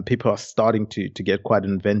late. People are starting to get quite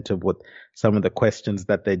inventive with some of the questions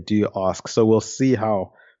that they do ask. So we'll see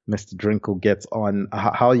how Mr. Drinkle gets on.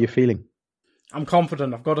 How are you feeling? I'm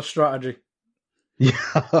confident. I've got a strategy. You're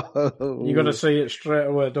going to see it straight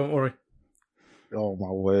away. Don't worry. Oh, my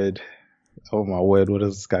word. What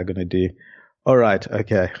is this guy going to do? All right.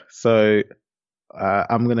 Okay. So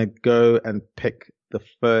I'm going to go and pick the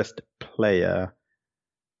first player.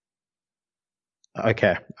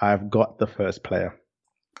 Okay, I've got the first player.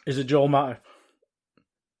 Is it Joel Matip?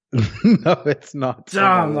 No, it's not.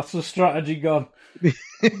 Damn, that's the strategy gone. He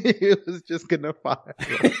was just going to fire.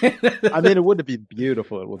 I mean, it would have been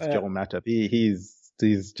beautiful with Joel Matip.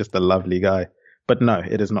 He's just a lovely guy. But no,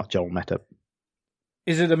 it is not Joel Matip.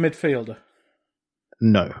 Is it a midfielder?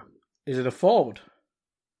 No. Is it a forward?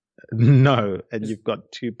 No, and you've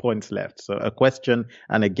got 2 points left. So a question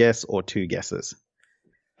and a guess or 2 guesses.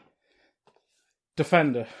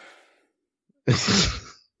 Defender.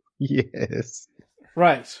 Yes.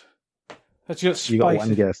 Right. Let's get spicy. You got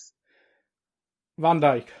one guess. Van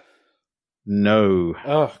Dijk. No.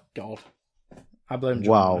 Oh, God. I blame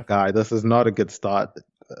John. Wow, guy, this is not a good start.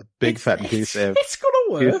 Big fat goose egg. It's going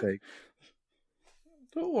to work.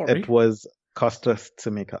 Don't worry. It was Kostas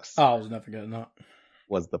Tsimikas. Oh, I was never getting that.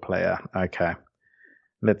 Was the player. Okay.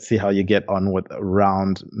 Let's see how you get on with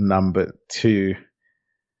round number 2.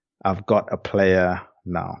 I've got a player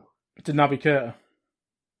now. Did Naby Keita?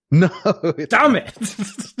 No. Damn it!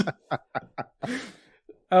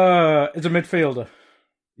 It's a midfielder.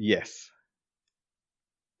 Yes.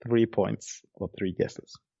 3 points or 3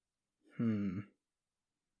 guesses.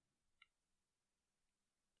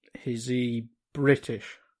 Is he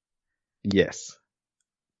British? Yes.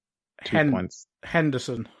 2 points.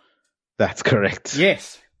 Henderson. That's correct.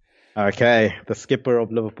 Yes. Okay. The skipper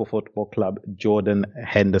of Liverpool Football Club, Jordan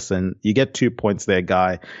Henderson. You get 2 points there,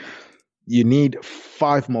 Guy. You need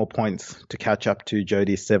 5 more points to catch up to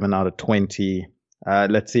Jody's 7 out of 20.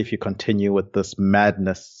 Let's see if you continue with this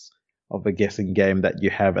madness of a guessing game that you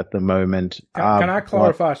have at the moment. Can I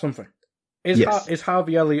clarify something? Yes. Is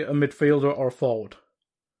Harvey Elliott a midfielder or a forward?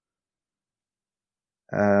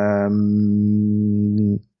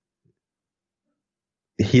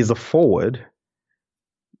 He's a forward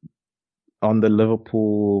on the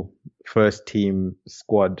Liverpool first team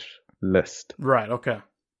squad list. Right, okay.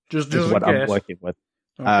 Just what I'm working with.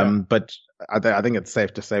 Okay. But I think it's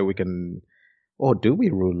safe to say we can, or do we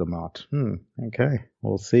rule them out? Okay,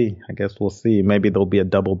 we'll see. I guess we'll see. Maybe there'll be a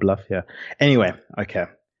double bluff here. Anyway, okay.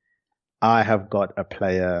 I have got a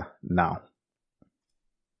player now.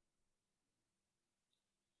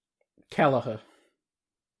 Kelleher.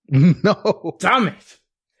 No. Damn it!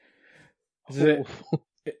 Is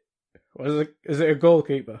it a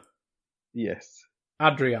goalkeeper? Yes.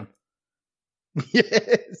 Adrian.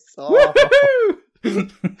 Yes. Woohoo!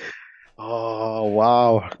 Oh,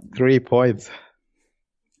 wow. 3 points.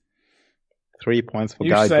 3 points for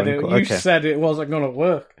Guy Drinkle. You said it wasn't going to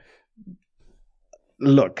work.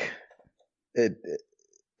 Look, it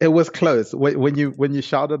was close. When you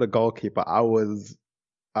shouted a goalkeeper, I was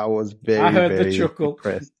very, I heard very the chuckle.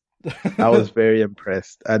 impressed. I was very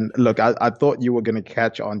impressed. And look, I thought you were going to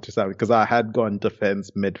catch on to something because I had gone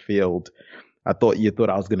defense midfield. I thought you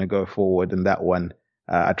thought I was going to go forward in that one.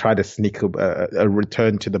 I tried to sneak a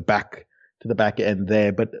return to the back end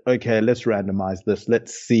there. But okay, let's randomize this.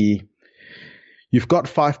 Let's see. You've got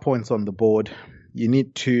 5 points on the board. You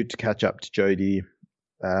need 2 to catch up to Jody.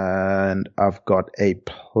 And I've got a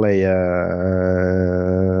player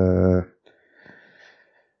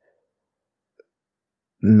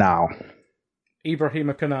now.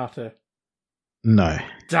 Ibrahima Konate. No.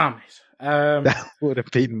 Damn it. That would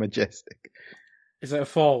have been majestic. Is it a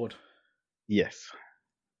forward? Yes.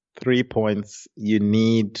 3 points. You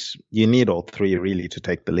need all 3 really to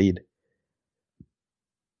take the lead.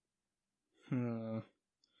 Go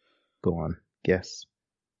on. Guess.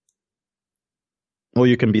 Or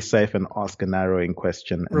you can be safe and ask a narrowing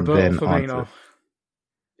question and Roberto then Firmino. answer.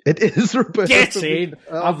 It is Roberto. Get in!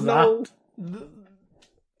 Have that.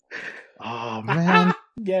 Oh man.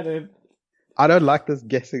 Get in. I don't like this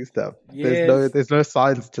guessing stuff. Yes. There's no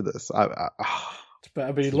science to this. It's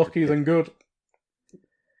better be lucky than good.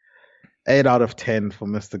 8 out of 10 for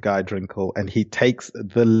Mr. Guy Drinkle, and he takes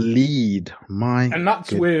the lead. And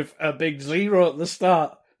that's with a big 0 at the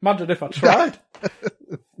start. Imagine if I tried.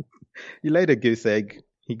 You laid a goose egg.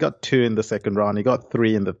 He got 2 in the second round. He got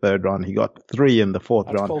 3 in the third round. He got 3 in the fourth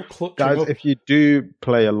That's round. called clutching Guys, up. if you do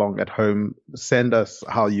play along at home, send us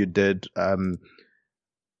how you did.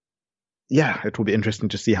 Yeah, it will be interesting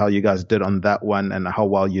to see how you guys did on that one and how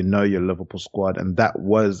well you know your Liverpool squad. And that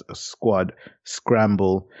was a squad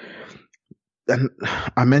scramble. And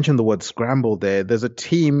I mentioned the word scramble there. There's a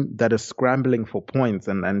team that is scrambling for points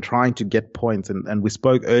and trying to get points. And we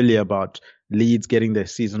spoke earlier about Leeds getting their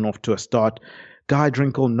season off to a start. Guy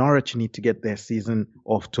Drinkle, Norwich need to get their season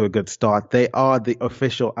off to a good start. They are the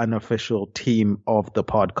official, unofficial team of the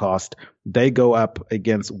podcast. They go up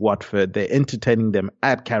against Watford. They're entertaining them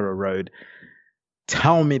at Carrow Road.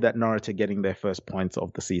 Tell me that Norwich are getting their first points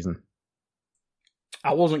of the season.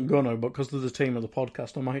 I wasn't gonna, but because they're the team of the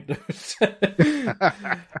podcast, I might do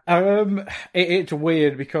it. It's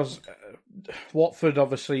weird because Watford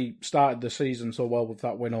obviously started the season so well with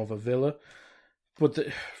that win over Villa. But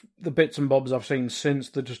the bits and bobs I've seen since,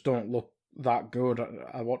 they just don't look that good.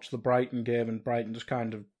 I watched the Brighton game and Brighton just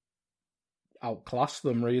kind of outclass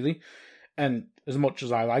them, really. And as much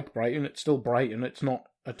as I like Brighton, it's still Brighton. It's not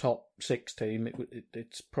a top 6 team.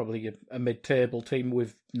 It's probably a mid-table team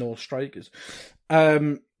with no strikers.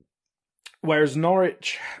 Whereas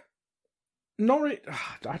Norwich,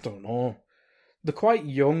 I don't know. They're quite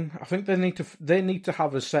young. I think they need to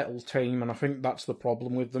have a settled team, and I think that's the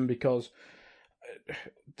problem with them, because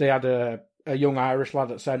they had a young Irish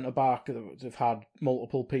lad at centre back. They've had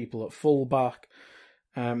multiple people at full back.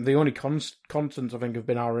 The only constants I think have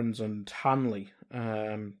been Aarons and Hanley.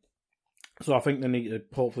 So I think they need to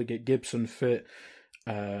hopefully get Gibson fit,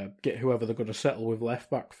 get whoever they're going to settle with left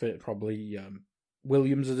back fit. Probably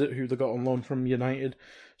Williams, is it, who they got on loan from United.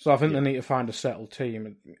 So I think they need to find a settled team.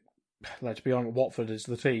 And let's be honest, Watford is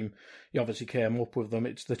the team. You obviously came up with them.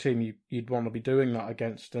 It's the team you'd want to be doing that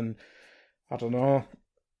against. And I don't know.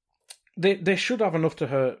 They should have enough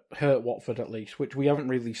to hurt Watford at least, which we haven't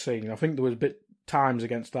really seen. I think there was times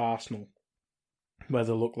against Arsenal where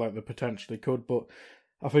they looked like they potentially could, but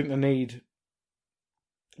I think they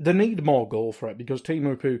need more goal threat, because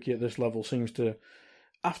Timo Pukki at this level seems to,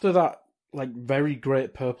 after that very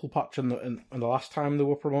great purple patch and the last time they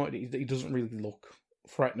were promoted, he doesn't really look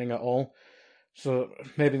threatening at all. So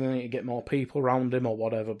maybe they need to get more people around him or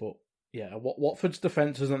whatever. But yeah, Watford's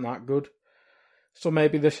defence isn't that good. So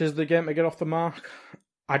maybe this is the game to get off the mark.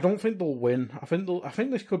 I don't think they'll win. I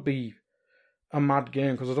think this could be a mad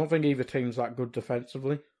game, because I don't think either team's that good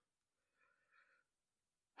defensively.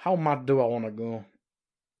 How mad do I want to go?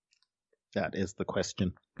 That is the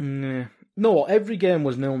question. No, every game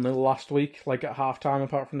was 0-0 last week, at half-time,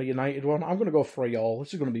 apart from the United one. I'm going to go 3-3.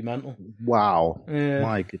 This is going to be mental. Wow.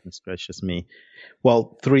 My goodness gracious me.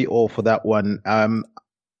 Well, 3-3 for that one.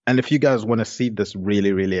 And if you guys want to see this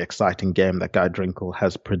really, really exciting game that Guy Drinkle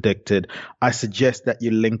has predicted, I suggest that you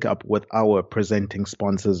link up with our presenting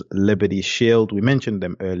sponsors, Liberty Shield. We mentioned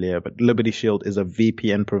them earlier, but Liberty Shield is a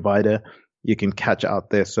VPN provider. You can check out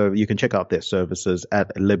their services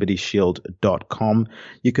at libertyshield.com.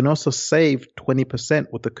 You can also save 20%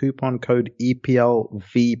 with the coupon code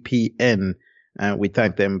EPLVPN. We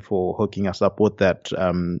thank them for hooking us up with that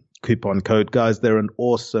coupon code. Guys, they're an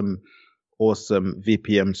awesome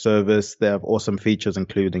VPN service. They have awesome features,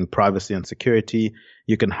 including privacy and security.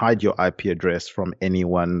 You can hide your IP address from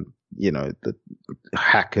anyone, the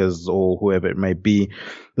hackers or whoever it may be.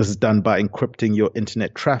 This is done by encrypting your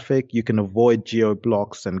internet traffic. You can avoid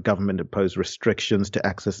geo-blocks and government-imposed restrictions to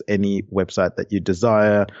access any website that you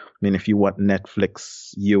desire. I mean, if you want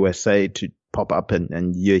Netflix USA to pop up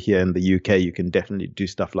and you're here in the UK, you can definitely do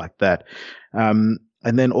stuff like that.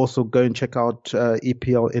 And then also go and check out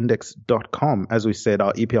EPLindex.com. As we said,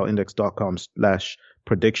 our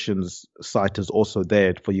EPLindex.com/predictions site is also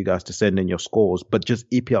there for you guys to send in your scores. But just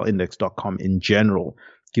EPLindex.com in general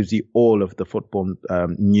gives you all of the football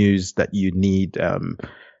news that you need.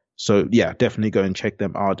 So yeah, definitely go and check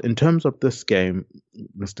them out. In terms of this game,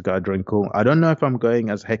 Mr. Guy Drinkle, I don't know if I'm going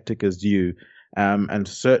as hectic as you, and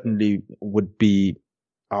certainly would be.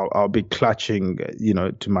 I'll be clutching,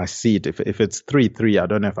 to my seat. If it's 3-3, I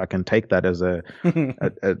don't know if I can take that as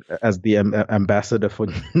as the ambassador for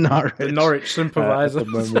Norwich. The Norwich sympathiser. At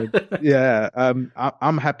the moment. Yeah.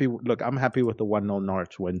 I'm happy. Look, I'm happy with the 1-0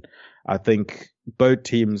 Norwich win. I think both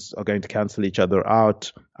teams are going to cancel each other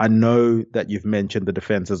out. I know that you've mentioned the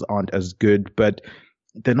defenses aren't as good, but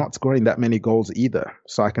they're not scoring that many goals either.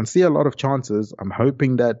 So I can see a lot of chances. I'm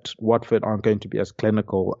hoping that Watford aren't going to be as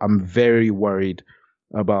clinical. I'm very worried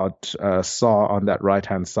about Sarr on that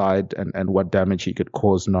right-hand side and what damage he could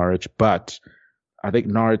cause Norwich. But I think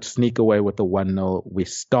Norwich sneak away with the 1-0. We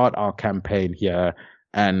start our campaign here,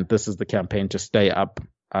 and this is the campaign to stay up,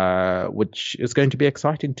 which is going to be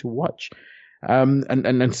exciting to watch.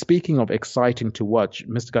 And speaking of exciting to watch,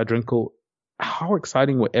 Mr. Guy Drinkle, how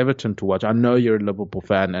exciting were Everton to watch? I know you're a Liverpool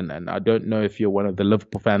fan, and I don't know if you're one of the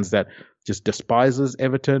Liverpool fans that just despises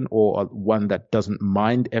Everton or one that doesn't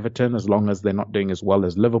mind Everton as long as they're not doing as well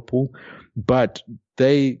as Liverpool. But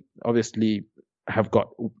they obviously have got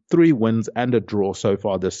 3 wins and a draw so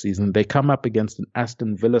far this season. They come up against an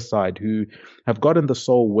Aston Villa side who have gotten the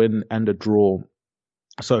sole win and a draw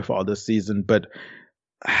so far this season, but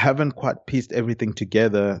haven't quite pieced everything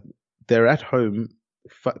together. They're at home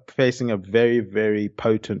facing a very, very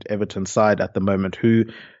potent Everton side at the moment who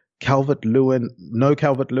Calvert-Lewin, no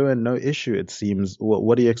issue, it seems.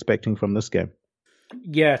 What are you expecting from this game?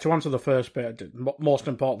 Yeah, to answer the first bit, most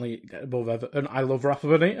importantly, above Everton, I love Rafa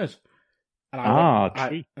Benitez. And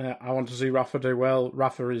I want to see Rafa do well.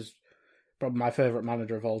 Rafa is probably my favourite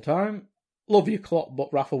manager of all time. Love you, Klopp,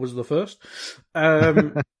 but Rafa was the first.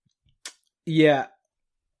 Yeah,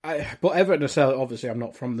 But Everton are obviously I'm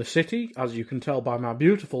not from the city, as you can tell by my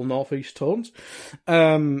beautiful northeast tones.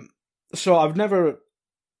 So I've never.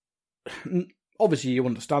 Obviously, you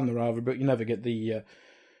understand the rivalry, but you never get the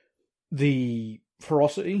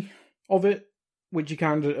ferocity of it, which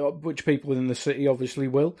people in the city obviously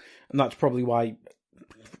will, and that's probably why.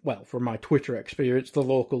 Well, from my Twitter experience, the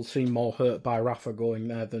locals seem more hurt by Rafa going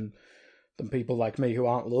there than people like me who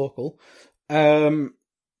aren't local.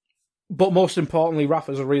 But most importantly,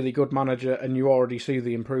 Rafa's a really good manager, and you already see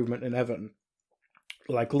the improvement in Everton.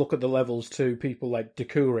 Like, look at the levels to people like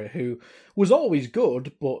Doucouré, who was always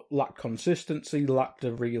good, but lacked consistency, lacked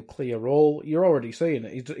a real clear role. You're already seeing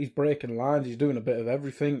it. He's breaking lines. He's doing a bit of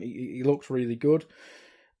everything. He looks really good.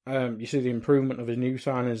 You see the improvement of his new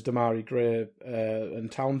signings, Damari Gray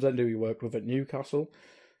and Townsend, who he worked with at Newcastle.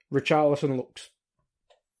 Richarlison looks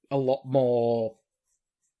a lot more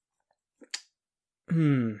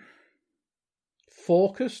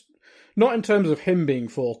focused. Not in terms of him being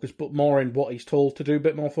focused, but more in what he's told to do, a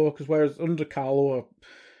bit more focused. Whereas under Carlo,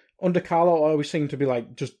 I always seem to be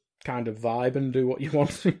like, just kind of vibe and do what you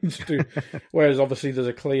want him to do. Whereas obviously there's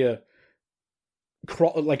a clear,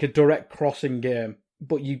 like a direct crossing game,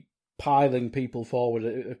 but you piling people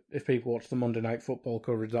forward. If people watch the Monday Night Football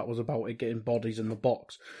coverage, that was about it getting bodies in the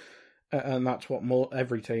box. And that's what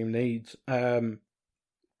every team needs. But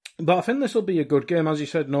I think this will be a good game. As you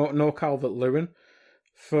said, no Calvert-Lewin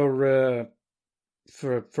for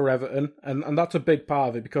Everton, and that's a big part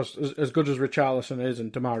of it, because as good as Richarlison is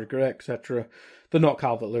and Damari Gray, etc., they're not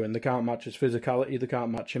Calvert-Lewin. They can't match his physicality. They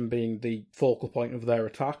can't match him being the focal point of their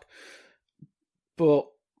attack. But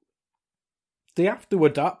they have to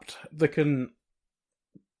adapt. They can,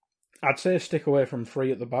 I'd say, stick away from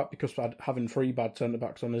three at the back, because having three bad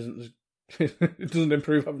centre-backs on isn't it doesn't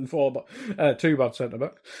improve having two bad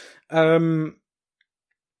centre-backs.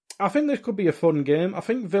 I think this could be a fun game. I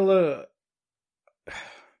think Villa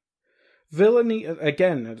need,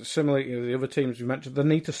 again, similar to the other teams we mentioned, they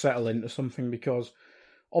need to settle into something, because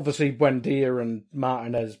obviously Buendia and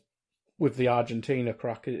Martinez with the Argentina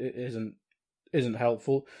crack isn't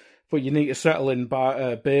helpful. But you need to settle in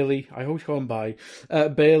by Bailey. I always call him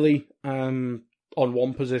Bailey on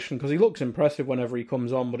one position, because he looks impressive whenever he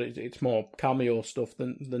comes on, but it's more cameo stuff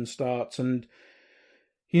than starts. And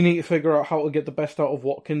you need to figure out how to get the best out of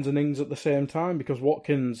Watkins and Ings at the same time, because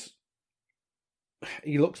Watkins,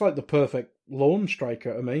 he looks like the perfect lone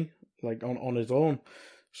striker to me, like on his own.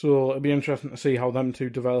 So it'll be interesting to see how them two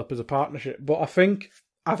develop as a partnership. But I think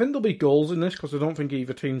there'll be goals in this, because I don't think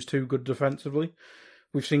either team's too good defensively.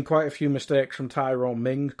 We've seen quite a few mistakes from Tyrone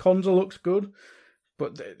Ming. Konza looks good,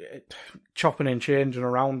 but chopping and changing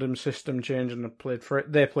around him, system changing, they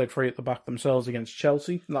played free at the back themselves against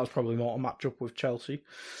Chelsea, and that was probably more a match-up with Chelsea.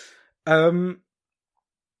 I'll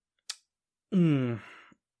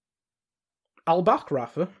back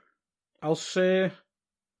Rafa. I'll say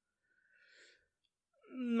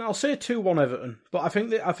 2-1 Everton, but I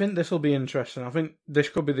think this will be interesting. I think this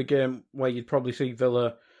could be the game where you'd probably see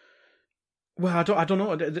Villa. Well, I don't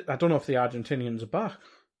know. I don't know if the Argentinians are back.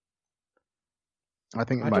 I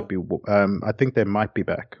think it might be. I think they might be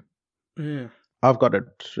back. Yeah, I've got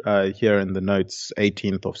it here in the notes,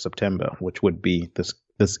 18th of September, which would be this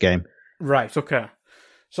game. Right. Okay.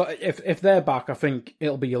 So if they're back, I think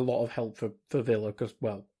it'll be a lot of help for Villa, because,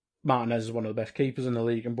 well, Martinez is one of the best keepers in the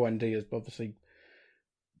league, and Buendia is obviously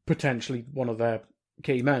potentially one of their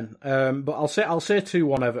key men. But I'll say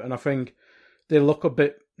 2-1 Everton. I think they look a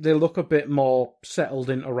bit more settled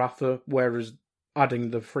into Rafa, whereas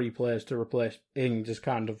adding the three players to replace Ings is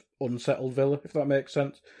kind of unsettled Villa, if that makes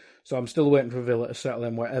sense. So I'm still waiting for Villa to settle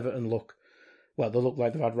in, where Everton they look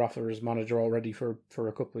like they've had Rafa as manager already for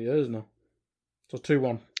a couple of years now. So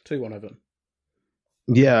 2-1 Everton.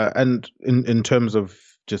 Yeah, and in terms of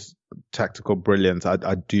just tactical brilliance,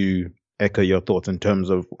 I do echo your thoughts in terms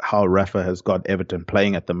of how Rafa has got Everton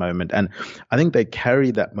playing at the moment. And I think they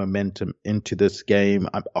carry that momentum into this game.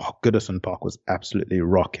 Goodison Park was absolutely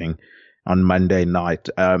rocking on Monday night.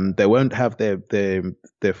 They won't have their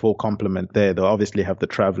full complement there. They'll obviously have the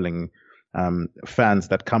travelling fans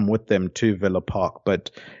that come with them to Villa Park.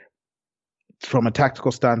 But from a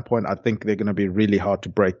tactical standpoint, I think they're going to be really hard to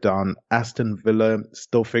break down. Aston Villa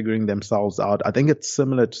still figuring themselves out. I think it's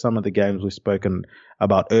similar to some of the games we've spoken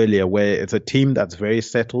about earlier, where it's a team that's very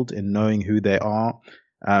settled in knowing who they are.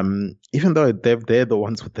 Even though they're the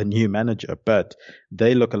ones with the new manager, but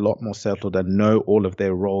they look a lot more settled and know all of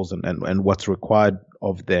their roles and what's required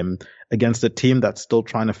of them against a team that's still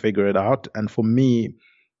trying to figure it out. And for me,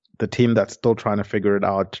 the team that's still trying to figure it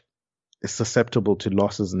out is susceptible to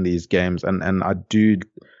losses in these games. And I do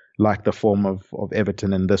like the form of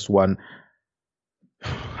Everton in this one.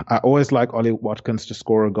 I always like Ollie Watkins to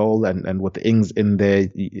score a goal, and with Ings in there,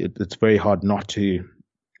 it's very hard not to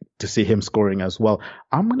see him scoring as well.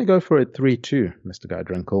 I'm going to go for a 3-2, Mr. Guy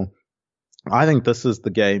Drinkle. I think this is the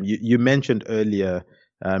game. You mentioned earlier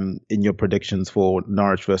in your predictions for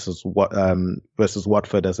Norwich versus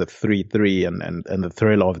Watford as a 3-3 and the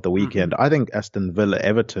thriller of the weekend. I think Aston Villa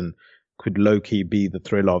Everton could low-key be the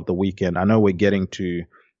thriller of the weekend. I know we're getting to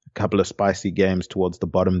a couple of spicy games towards the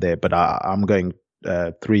bottom there, but I'm going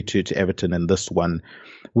 3-2 to Everton in this one.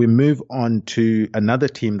 We move on to another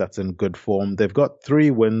team that's in good form. They've got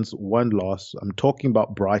 3 wins, 1 loss. I'm talking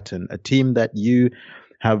about Brighton, a team that you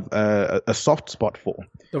have a soft spot for.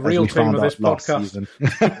 The real team of this podcast.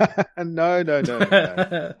 No,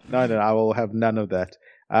 I will have none of that.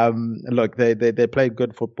 Look, they played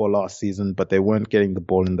good football last season, but they weren't getting the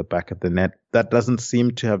ball in the back of the net. That doesn't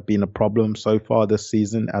seem to have been a problem so far this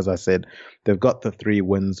season. As I said, they've got the 3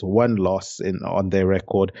 wins, 1 loss on their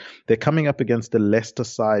record. They're coming up against the Leicester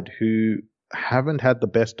side who haven't had the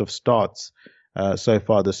best of starts so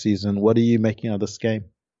far this season. What are you making of this game?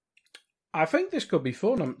 I think this could be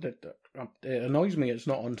fun. It annoys me it's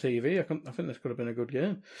not on TV. I think this could have been a good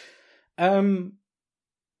game.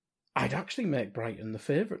 I'd actually make Brighton the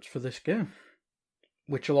favourites for this game,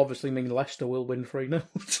 which will obviously mean Leicester will win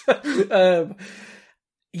 3-0.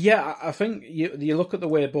 Yeah, I think you look at the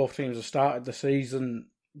way both teams have started the season.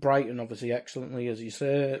 Brighton, obviously, excellently, as you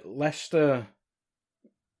say. Leicester,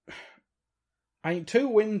 I mean, 2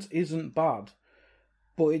 wins isn't bad,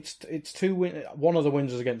 but it's 2 wins. One of the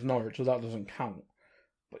wins is against Norwich, so that doesn't count.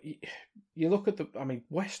 But you look at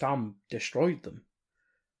West Ham destroyed them.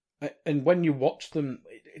 And when you watch them,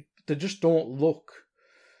 they just don't look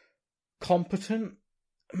competent.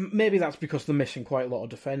 Maybe that's because they're missing quite a lot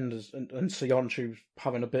of defenders, and Sionchu's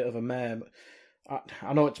having a bit of a mare.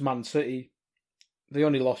 I know it's Man City. They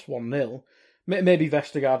only lost 1-0. Maybe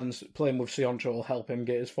Vestergaard's playing with Sionchu will help him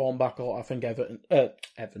get his form back, or I think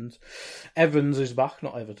Evans is back,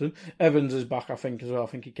 not Everton. Evans is back, I think, as well. I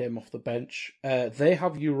think he came off the bench. They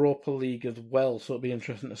have Europa League as well, so it'll be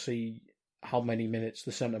interesting to see how many minutes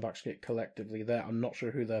the centre-backs get collectively there. I'm not sure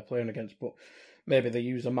who they're playing against, but maybe they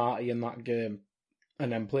use a Marty in that game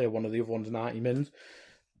and then play one of the other ones 90 minutes.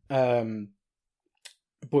 But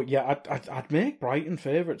yeah, I'd make Brighton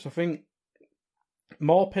favourites. I think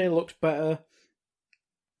Maupay looks better.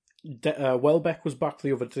 Welbeck was back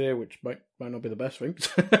the other day, which might not be the best thing.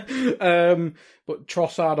 But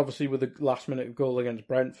Trossard, obviously, with the last-minute goal against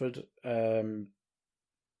Brentford,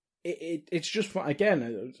 it's just,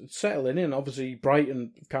 again, settling in. Obviously,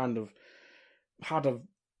 Brighton kind of had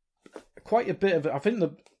quite a bit of it. I think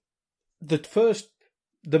the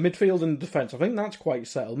midfield and defence, I think that's quite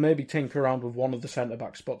settled. Maybe tinker around with one of the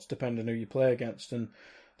centre-back spots, depending who you play against. And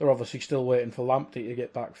they're obviously still waiting for Lamptey to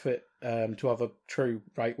get back fit to have a true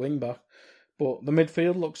right wing-back. But the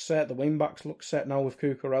midfield looks set. The wing-backs look set now with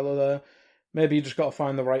Cucurella there. Maybe you just got to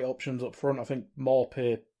find the right options up front. I think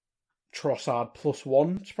Maupay, Trossard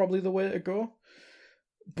 +1 is probably the way to go.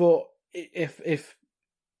 But if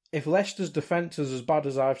Leicester's defence is as bad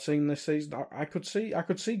as I've seen this season, I could see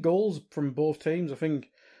goals from both teams. I think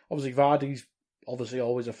obviously Vardy's obviously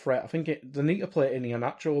always a threat. I think they need to play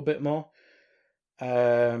Iheanacho a bit more.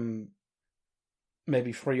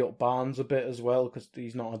 Maybe free up Barnes a bit as well, because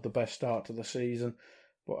he's not had the best start to the season.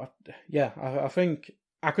 But I think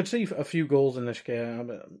I could see a few goals in this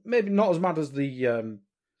game. Maybe not as mad as the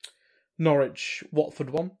Norwich-Watford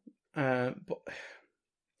one. But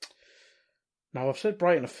now I've said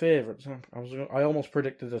Brighton are favourites. I almost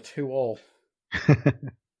predicted a 2-2.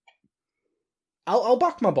 I'll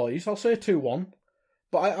back my boys. I'll say 2-1.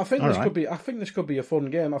 But I think this could be a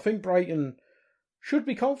fun game. I think Brighton should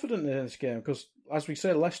be confident in this game because, as we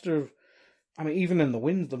said, Leicester, even in the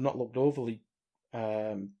wins, they've not looked overly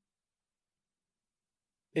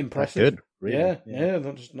impressive. Good, really. Yeah,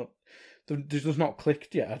 they're just not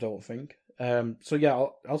clicked yet, I don't think. So yeah,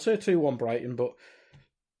 I'll say 2-1 Brighton, but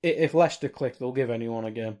if Leicester click, they'll give anyone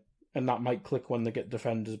a game, and that might click when they get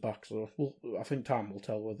defenders back. So I think time will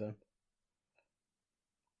tell with them.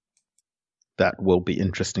 That will be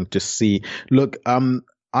interesting to see. Look,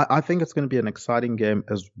 I think it's going to be an exciting game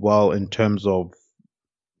as well in terms of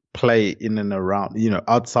play in and around,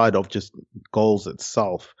 outside of just goals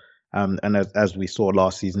itself. And as we saw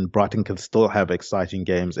last season, Brighton can still have exciting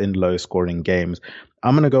games in low-scoring games.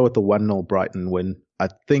 I'm going to go with the 1-0 Brighton win. I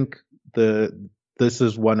think this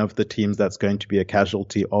is one of the teams that's going to be a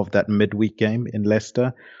casualty of that midweek game in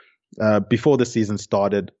Leicester. Before the season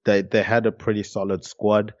started, they had a pretty solid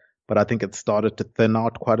squad, but I think it started to thin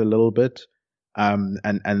out quite a little bit.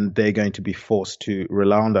 And they're going to be forced to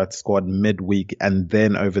rely on that squad midweek and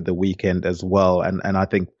then over the weekend as well. And I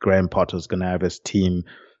think Graham Potter's going to have his team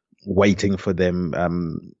waiting for them,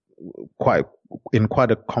 quite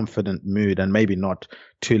a confident mood, and maybe not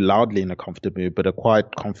too loudly in a confident mood, but a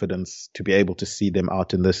quiet confidence to be able to see them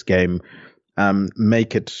out in this game.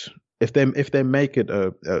 Make it, if they make it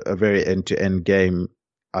a very end-to-end game,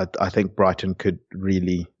 I think Brighton could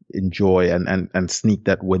really enjoy and sneak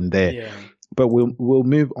that win there. Yeah. But we'll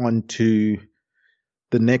move on to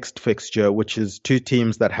the next fixture, which is two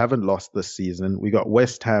teams that haven't lost this season. We got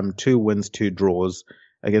West Ham, 2 wins, 2 draws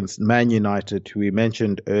against Man United, who we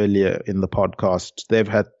mentioned earlier in the podcast. They've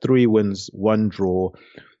had 3 wins, 1 draw.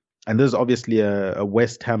 And there's obviously a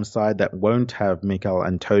West Ham side that won't have Mikel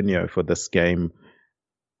Antonio for this game.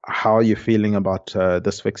 How are you feeling about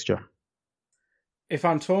this fixture? If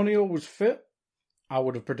Antonio was fit, I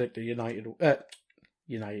would have predicted United. They're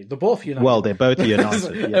both United. Well, they're both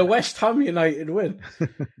United. Yeah. A West Ham United win.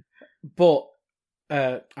 But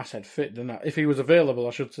I said fit, didn't I? If he was available,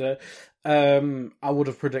 I should say. I would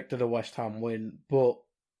have predicted a West Ham win. But,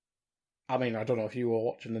 I mean, I don't know if you were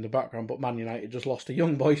watching in the background, but Man United just lost to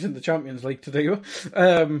Young Boys in the Champions League today,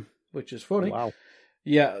 which is funny. Wow.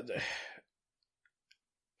 Yeah.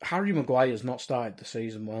 Harry Maguire's not started the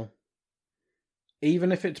season well.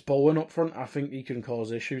 Even if it's Bowen up front, I think he can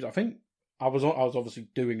cause issues. I think I was obviously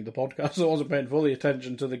doing the podcast, so I wasn't paying fully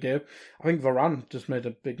attention to the game. I think Varane just made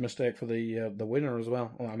a big mistake for the winner as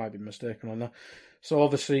well. Well, I might be mistaken on that. So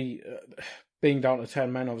obviously, being down to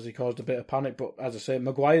 10 men obviously caused a bit of panic. But as I say,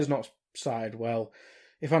 Maguire's not started well.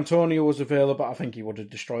 If Antonio was available, I think he would have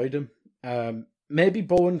destroyed him. Maybe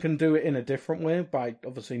Bowen can do it in a different way by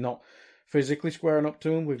obviously not physically squaring up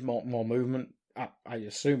to him with more movement. I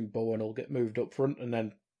assume Bowen will get moved up front, and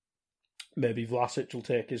then maybe Vlasic will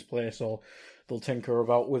take his place, or they'll tinker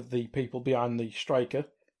about with the people behind the striker.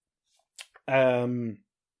 I'm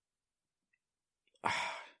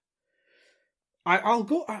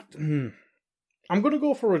going to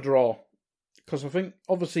go for a draw, because I think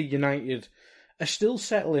obviously United are still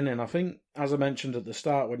settling in. I think, as I mentioned at the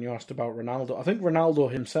start when you asked about Ronaldo, I think Ronaldo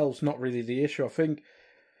himself's not really the issue. I think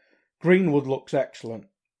Greenwood looks excellent.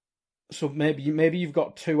 So maybe you've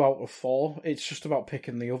got 2 out of 4. It's just about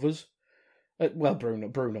picking the others. Well,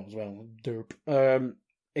 Bruno as well. Derp.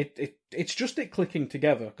 It's just it clicking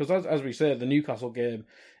together, because as we said, the Newcastle game,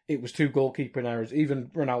 it was 2 goalkeeping errors. Even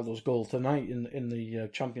Ronaldo's goal tonight in the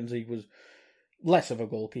Champions League was less of a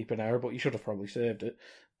goalkeeping error, but he should have probably saved it.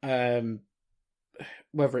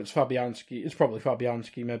 Whether it's Fabianski, it's probably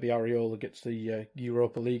Fabianski. Maybe Areola gets the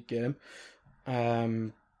Europa League game.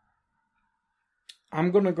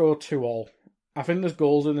 I'm going to go 2-2. I think there's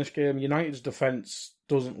goals in this game. United's defence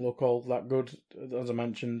doesn't look all that good, as I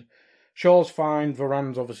mentioned. Shaw's fine.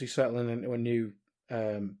 Varane's obviously settling into a new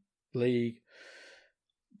league.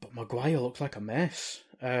 But Maguire looks like a mess.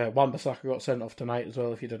 Wan-Bissaka got sent off tonight as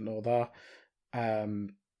well, if you didn't know that.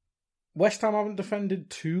 West Ham haven't defended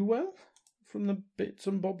too well from the bits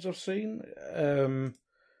and bobs I've seen.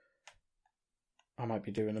 I might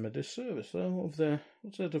be doing them a disservice, though. What's their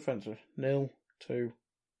defence? 0, 2,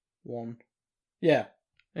 1. Yeah,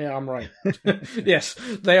 I'm right. Yes,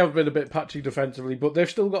 they have been a bit patchy defensively, but they've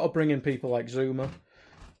still got to bring in people like Zuma.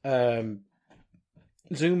 Zuma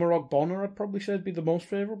Ogbonna, I'd probably say, would be the most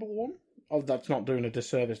favourable one. Oh, that's not doing a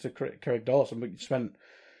disservice to Craig Dawson, but you spend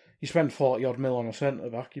 40-odd mil on a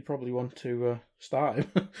centre-back, you probably want to start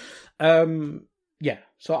him. Yeah,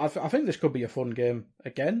 so I think this could be a fun game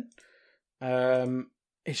again.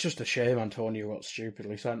 It's just a shame Antonio got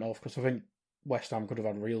stupidly sent off, because I think West Ham could have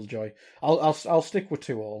had real joy. I'll stick with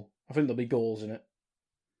 2-2. I think there'll be goals in it.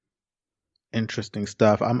 Interesting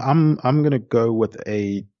stuff. I'm going to go with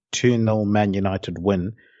a 2-0 Man United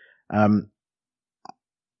win. The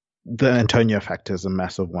Antonio factor is a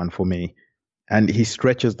massive one for me, and he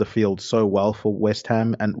stretches the field so well for West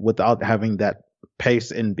Ham, and without having that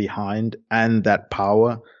pace in behind and that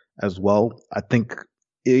power as well, I think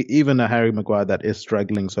even a Harry Maguire that is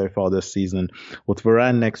struggling so far this season, with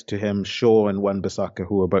Varane next to him, Shaw and Wan-Bissaka,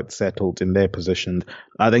 who are both settled in their positions,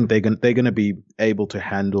 I think they're going to be able to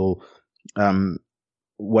handle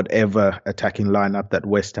whatever attacking lineup that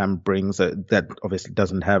West Ham brings. That obviously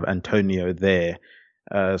doesn't have Antonio there,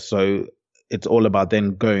 so it's all about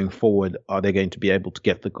then going forward. Are they going to be able to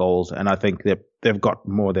get the goals? And I think they've got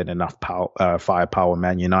more than enough firepower.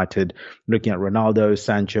 Man United, looking at Ronaldo,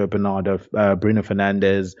 Sancho, Bernardo, Bruno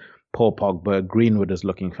Fernandes, Paul Pogba, Greenwood is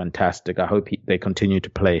looking fantastic. I hope they continue to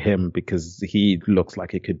play him, because he looks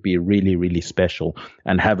like he could be really, really special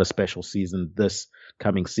and have a special season this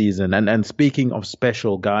coming season. And speaking of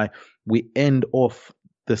special, Guy, we end off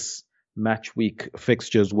this match week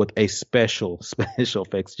fixtures with a special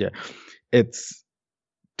fixture. It's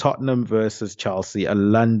Tottenham versus Chelsea, a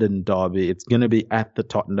London derby. It's going to be at the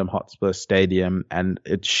Tottenham Hotspur Stadium, and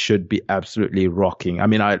it should be absolutely rocking. I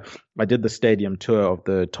mean, I did the stadium tour of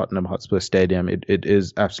the Tottenham Hotspur Stadium. It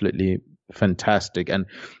is absolutely fantastic, and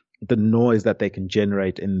the noise that they can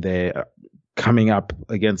generate in there, coming up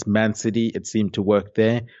against Man City, it seemed to work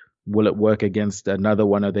there. Will it work against another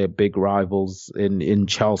one of their big rivals in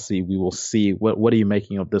Chelsea? We will see. What are you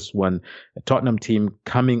making of this one? A Tottenham team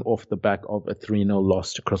coming off the back of a 3-0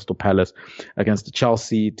 loss to Crystal Palace against a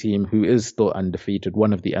Chelsea team who is still undefeated,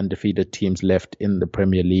 one of the undefeated teams left in the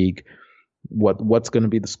Premier League. What's going to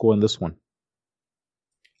be the score in this one?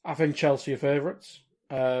 I think Chelsea are favourites.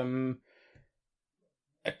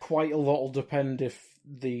 Quite a lot will depend if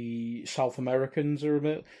the South Americans are a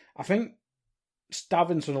bit. I think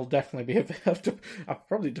Davinson will definitely be a bit. It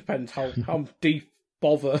probably depends how deep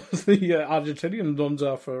bother the Argentinian ones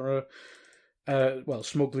are for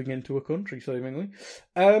smuggling into a country, seemingly.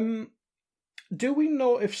 Do we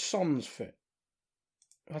know if Son's fit?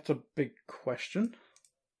 That's a big question.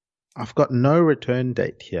 I've got no return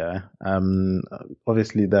date here.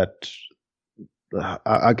 Obviously that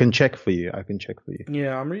I can check for you.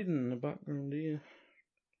 Yeah, I'm reading the background here.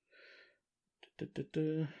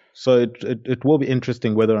 So it will be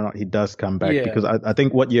interesting whether or not he does come back, because I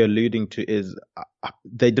think what you're alluding to is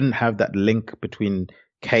they didn't have that link between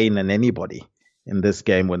Kane and anybody in this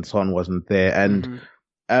game when Son wasn't there. And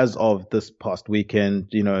as of this past weekend,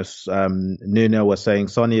 Nuno was saying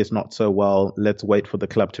Sonny is not so well. Let's wait for the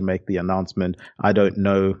club to make the announcement. I don't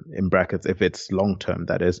know, in brackets, if it's long term,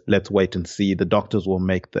 that is. Let's wait and see. The doctors will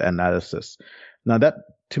make the analysis. Now that,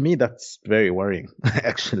 to me, that's very worrying,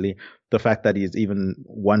 actually. The fact that he's even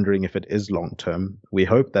wondering if it is long term. We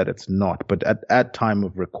hope that it's not. But at time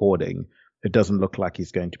of recording, it doesn't look like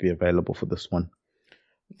he's going to be available for this one.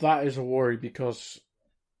 That is a worry because,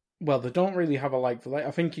 well, they don't really have a like for like.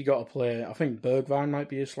 I think you got to play. I think Bergwijn might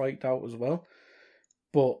be a slight doubt as well.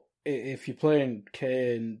 But if you're playing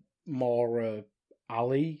Kane, Moura,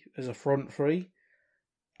 Ali as a front three,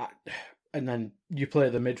 and then you play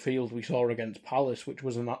the midfield we saw against Palace, which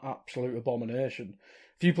was an absolute abomination.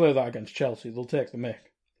 If you play that against Chelsea, they'll take the mick.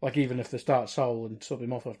 Like, even if they start Saul and sub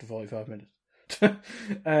him off after 45 minutes.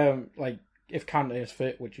 Like, if Kante is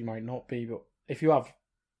fit, which he might not be, but if you have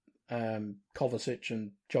Kovacic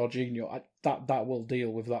and Jorginho, that will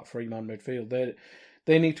deal with that three-man midfield.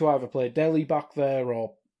 They need to either play Dele back there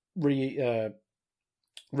or reintegrate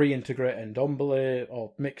Ndombele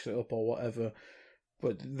or mix it up or whatever.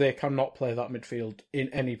 But they cannot play that midfield in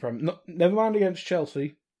any never mind against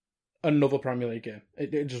Chelsea, another Premier League game.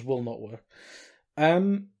 It just will not work.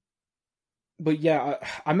 But yeah,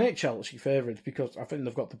 I make Chelsea favourites because I think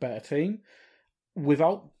they've got the better team.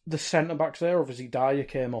 Without the centre-backs there, obviously Dyer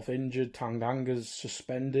came off injured, Tanganga's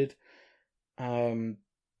suspended. I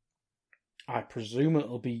presume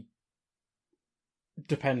it'll be,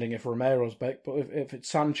 depending if Romero's back, but if it's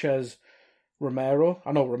Sanchez, Romero,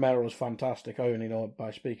 I know Romero's fantastic, I only know it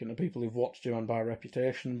by speaking to people who've watched him and by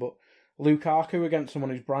reputation, but Lukaku against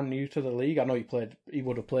someone who's brand new to the league, I know he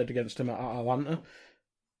would have played against him at Atalanta,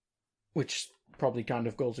 which probably kind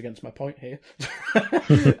of goes against my point here.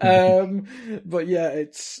 But yeah,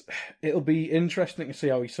 it'll be interesting to see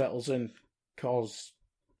how he settles in, because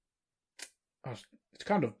it's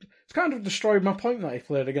kind of destroyed my point that he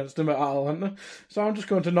played against him at Atalanta. So I'm just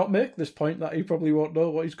going to not make this point that he probably won't know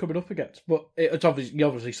what he's coming up against. But it's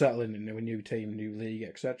obviously settling into a new team, new league,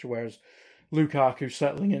 etc. Whereas Lukaku's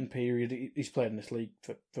settling in period. He's played in this league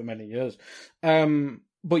for many years.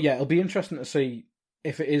 But yeah, it'll be interesting to see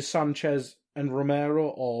if it is Sanchez and Romero,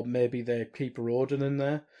 or maybe they keep Rodin in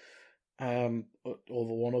there. Either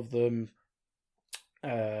one of them.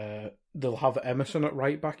 They'll have Emerson at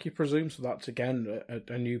right back, you presume. So that's again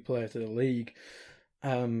a new player to the league.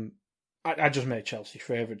 I just made Chelsea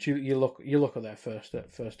favourites. You look at their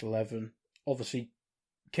first 11. Obviously,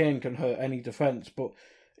 Kane can hurt any defence, but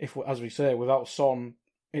if, as we say, without Son,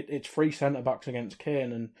 it's three centre backs against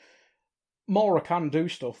Kane, and Moura can do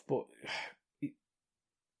stuff, but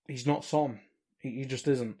he's not Son. He just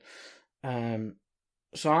isn't.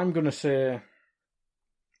 So I'm gonna say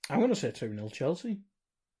 2-0 Chelsea.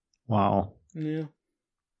 Wow. Yeah.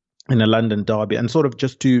 In a London derby, and sort of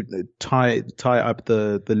just to tie up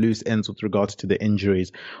the loose ends with regards to the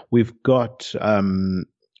injuries, we've got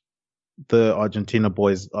the Argentina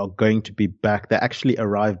boys are going to be back. They actually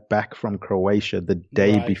arrived back from Croatia the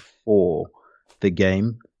day before the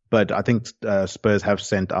game, but I think Spurs have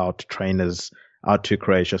sent out trainers out to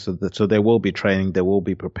Croatia, so they will be training, they will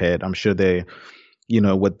be prepared. I'm sure they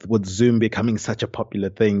with Zoom becoming such a popular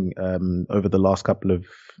thing over the last couple of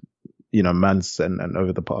months and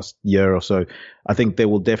over the past year or so, I think they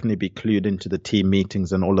will definitely be clued into the team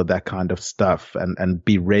meetings and all of that kind of stuff and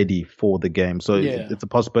be ready for the game. So it's a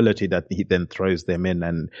possibility that he then throws them in,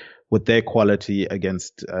 and with their quality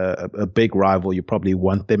against a big rival, you probably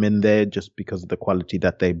want them in there just because of the quality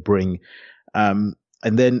that they bring. And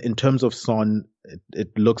then in terms of Son,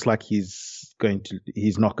 it looks like he's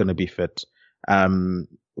not going to be fit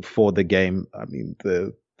for the game. I mean,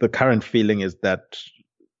 the current feeling is that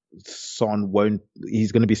Son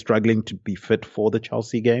he's going to be struggling to be fit for the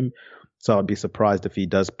Chelsea game. So I'd be surprised if he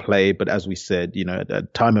does play. But as we said, at the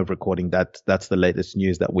time of recording, that's the latest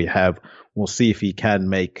news that we have. We'll see if he can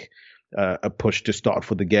make a push to start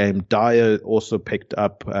for the game. Dyer also picked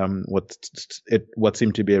up what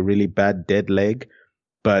seemed to be a really bad dead leg,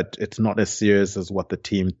 but it's not as serious as what the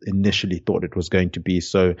team initially thought it was going to be.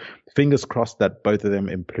 So fingers crossed that both of them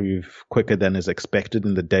improve quicker than is expected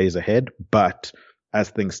in the days ahead. But as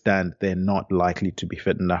things stand, they're not likely to be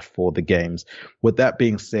fit enough for the games. With that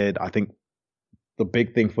being said, I think the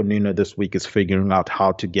big thing for Nuno this week is figuring out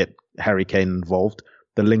how to get Harry Kane involved.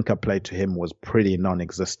 The link-up play to him was pretty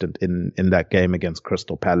non-existent in that game against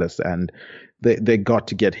Crystal Palace, and they got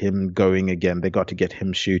to get him going again. They got to get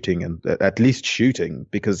him shooting, and at least shooting,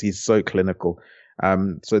 because he's so clinical.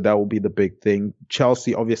 So that will be the big thing.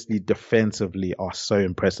 Chelsea, obviously, defensively are so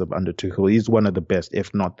impressive under Tuchel. He's one of the best,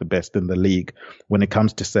 if not the best in the league when it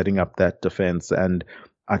comes to setting up that defense. And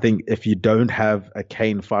I think if you don't have a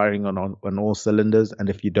Kane firing on all cylinders, and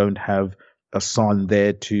if you don't have a Son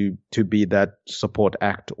there to be that support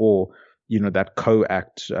act, or that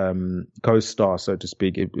co-star, so to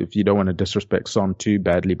speak, if you don't want to disrespect Son too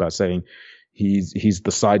badly by saying he's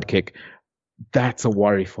the sidekick, that's a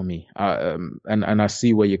worry for me. And I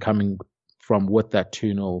see where you're coming from with that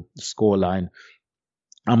 2-0 scoreline.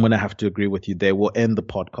 I'm going to have to agree with you there. We'll end the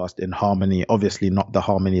podcast in harmony. Obviously not the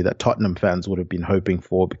harmony that Tottenham fans would have been hoping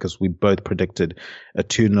for, because we both predicted a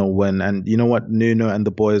 2-0 win. And you know what? Nuno and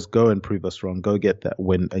the boys, go and prove us wrong. Go get that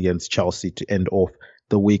win against Chelsea to end off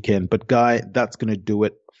the weekend. But Guy, that's going to do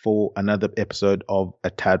it for another episode of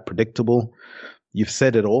A Tad Predictable. You've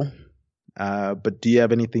said it all. But do you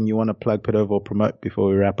have anything you want to plug, put over, or promote before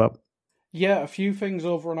we wrap up? Yeah, a few things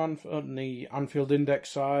over on the Anfield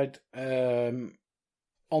Index side.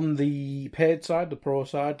 On the paid side, the pro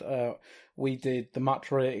side, we did the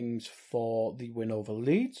match ratings for the win over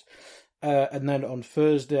Leeds. And then on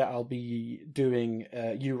Thursday, I'll be doing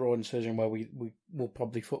Euro Incision, where we'll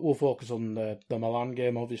probably we'll focus on the Milan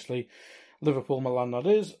game, obviously. Liverpool-Milan, that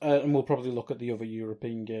is. And we'll probably look at the other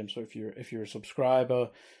European games. So if you're a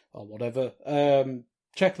subscriber or whatever,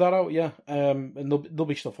 check that out, yeah. And there'll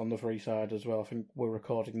be stuff on the free side as well. I think we're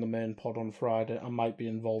recording the main pod on Friday. I might be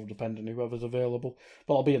involved depending on whoever's available.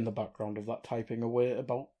 But I'll be in the background of that typing away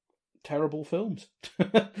about terrible films.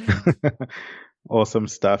 Awesome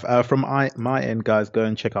stuff. From my end, guys, go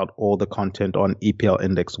and check out all the content on EPL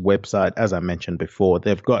Index website. As I mentioned before,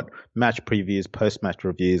 they've got match previews, post-match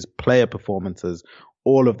reviews, player performances,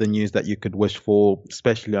 all of the news that you could wish for,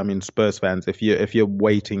 especially, Spurs fans, if you're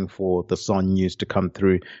waiting for the Son news to come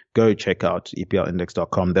through, go check out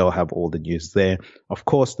EPLindex.com. They'll have all the news there. Of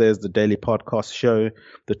course, there's the daily podcast show,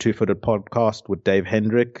 the Two-Footed Podcast with Dave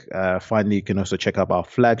Hendrick. Finally, you can also check out our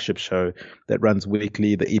flagship show that runs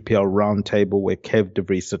weekly, the EPL Roundtable, where Kev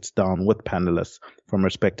DeVries sits down with panelists from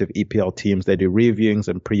respective EPL teams. They do reviewings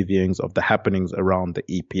and previewings of the happenings around the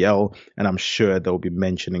EPL, and I'm sure they'll be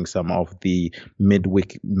mentioning some of the midweek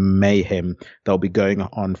mayhem that'll be going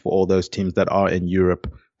on for all those teams that are in Europe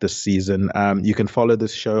this season. You can follow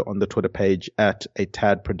this show on the Twitter page at A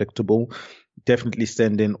Tad Predictable. Definitely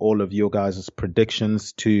send in all of your guys'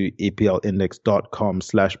 predictions to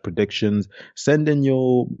EPLindex.com/predictions. Send in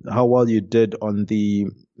how well you did on the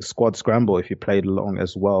squad scramble if you played along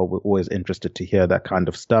as well. We're always interested to hear that kind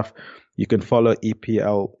of stuff. You can follow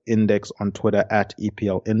EPL Index on Twitter at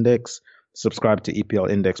EPL Index. Subscribe to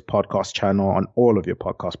EPL Index podcast channel on all of your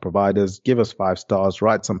podcast providers. Give us 5 stars.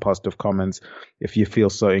 Write some positive comments if you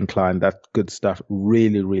feel so inclined. That good stuff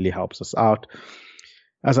really, really helps us out.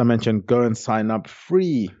 As I mentioned, go and sign up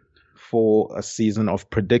free for a season of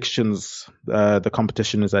predictions. The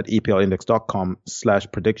competition is at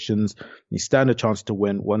EPLindex.com/predictions. You stand a chance to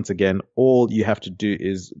win. Once again, all you have to do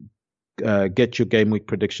is get your game week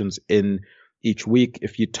predictions in each week.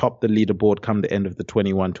 If you top the leaderboard come the end of the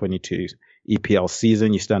 21-22 EPL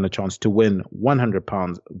season, you stand a chance to win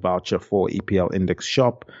 £100 voucher for EPL Index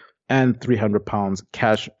Shop. and £300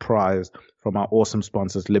 cash prize from our awesome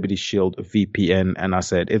sponsors, Liberty Shield VPN. And I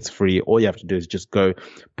said, it's free. All you have to do is just go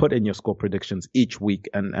put in your score predictions each week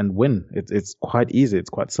and win. It's quite easy. It's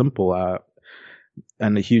quite simple.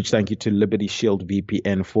 And a huge thank you to Liberty Shield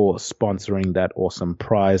VPN for sponsoring that awesome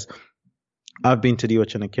prize. I've been Tadiwa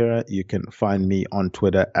Chinakira. You can find me on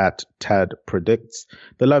Twitter at TadPredicts.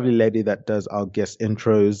 The lovely lady that does our guest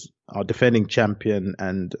intros, our defending champion,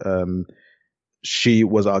 and she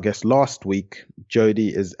was our guest last week. Jody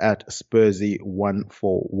is at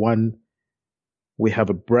Spursy141. We have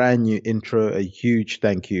a brand new intro. A huge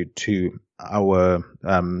thank you to our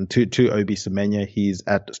to Obi Semenya. He's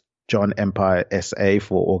at John Empire SA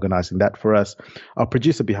for organizing that for us. Our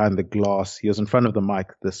producer behind the glass, he was in front of the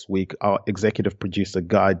mic this week, our executive producer,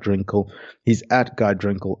 Guy Drinkle. He's at Guy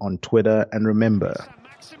Drinkle on Twitter. And remember,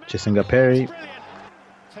 Chisinga Perry,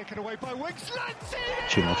 Taken away by Wicks.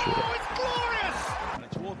 Chino Shooter. It's glorious!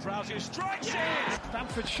 Ward-Prowse strikes it!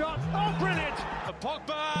 Bamford shot. Oh, brilliant! And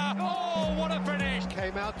Pogba. Oh, what a finish!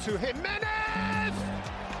 Came out to Jimenez!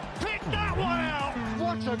 Picked that one out!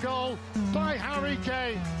 What a goal by Harry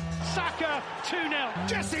Kane! Saka 2-0.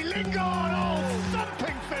 Jesse Lingard, oh,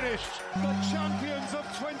 thumping finish. The champions of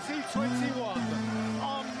 2021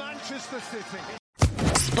 are Manchester City.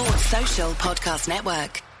 Sports Social Podcast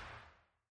Network.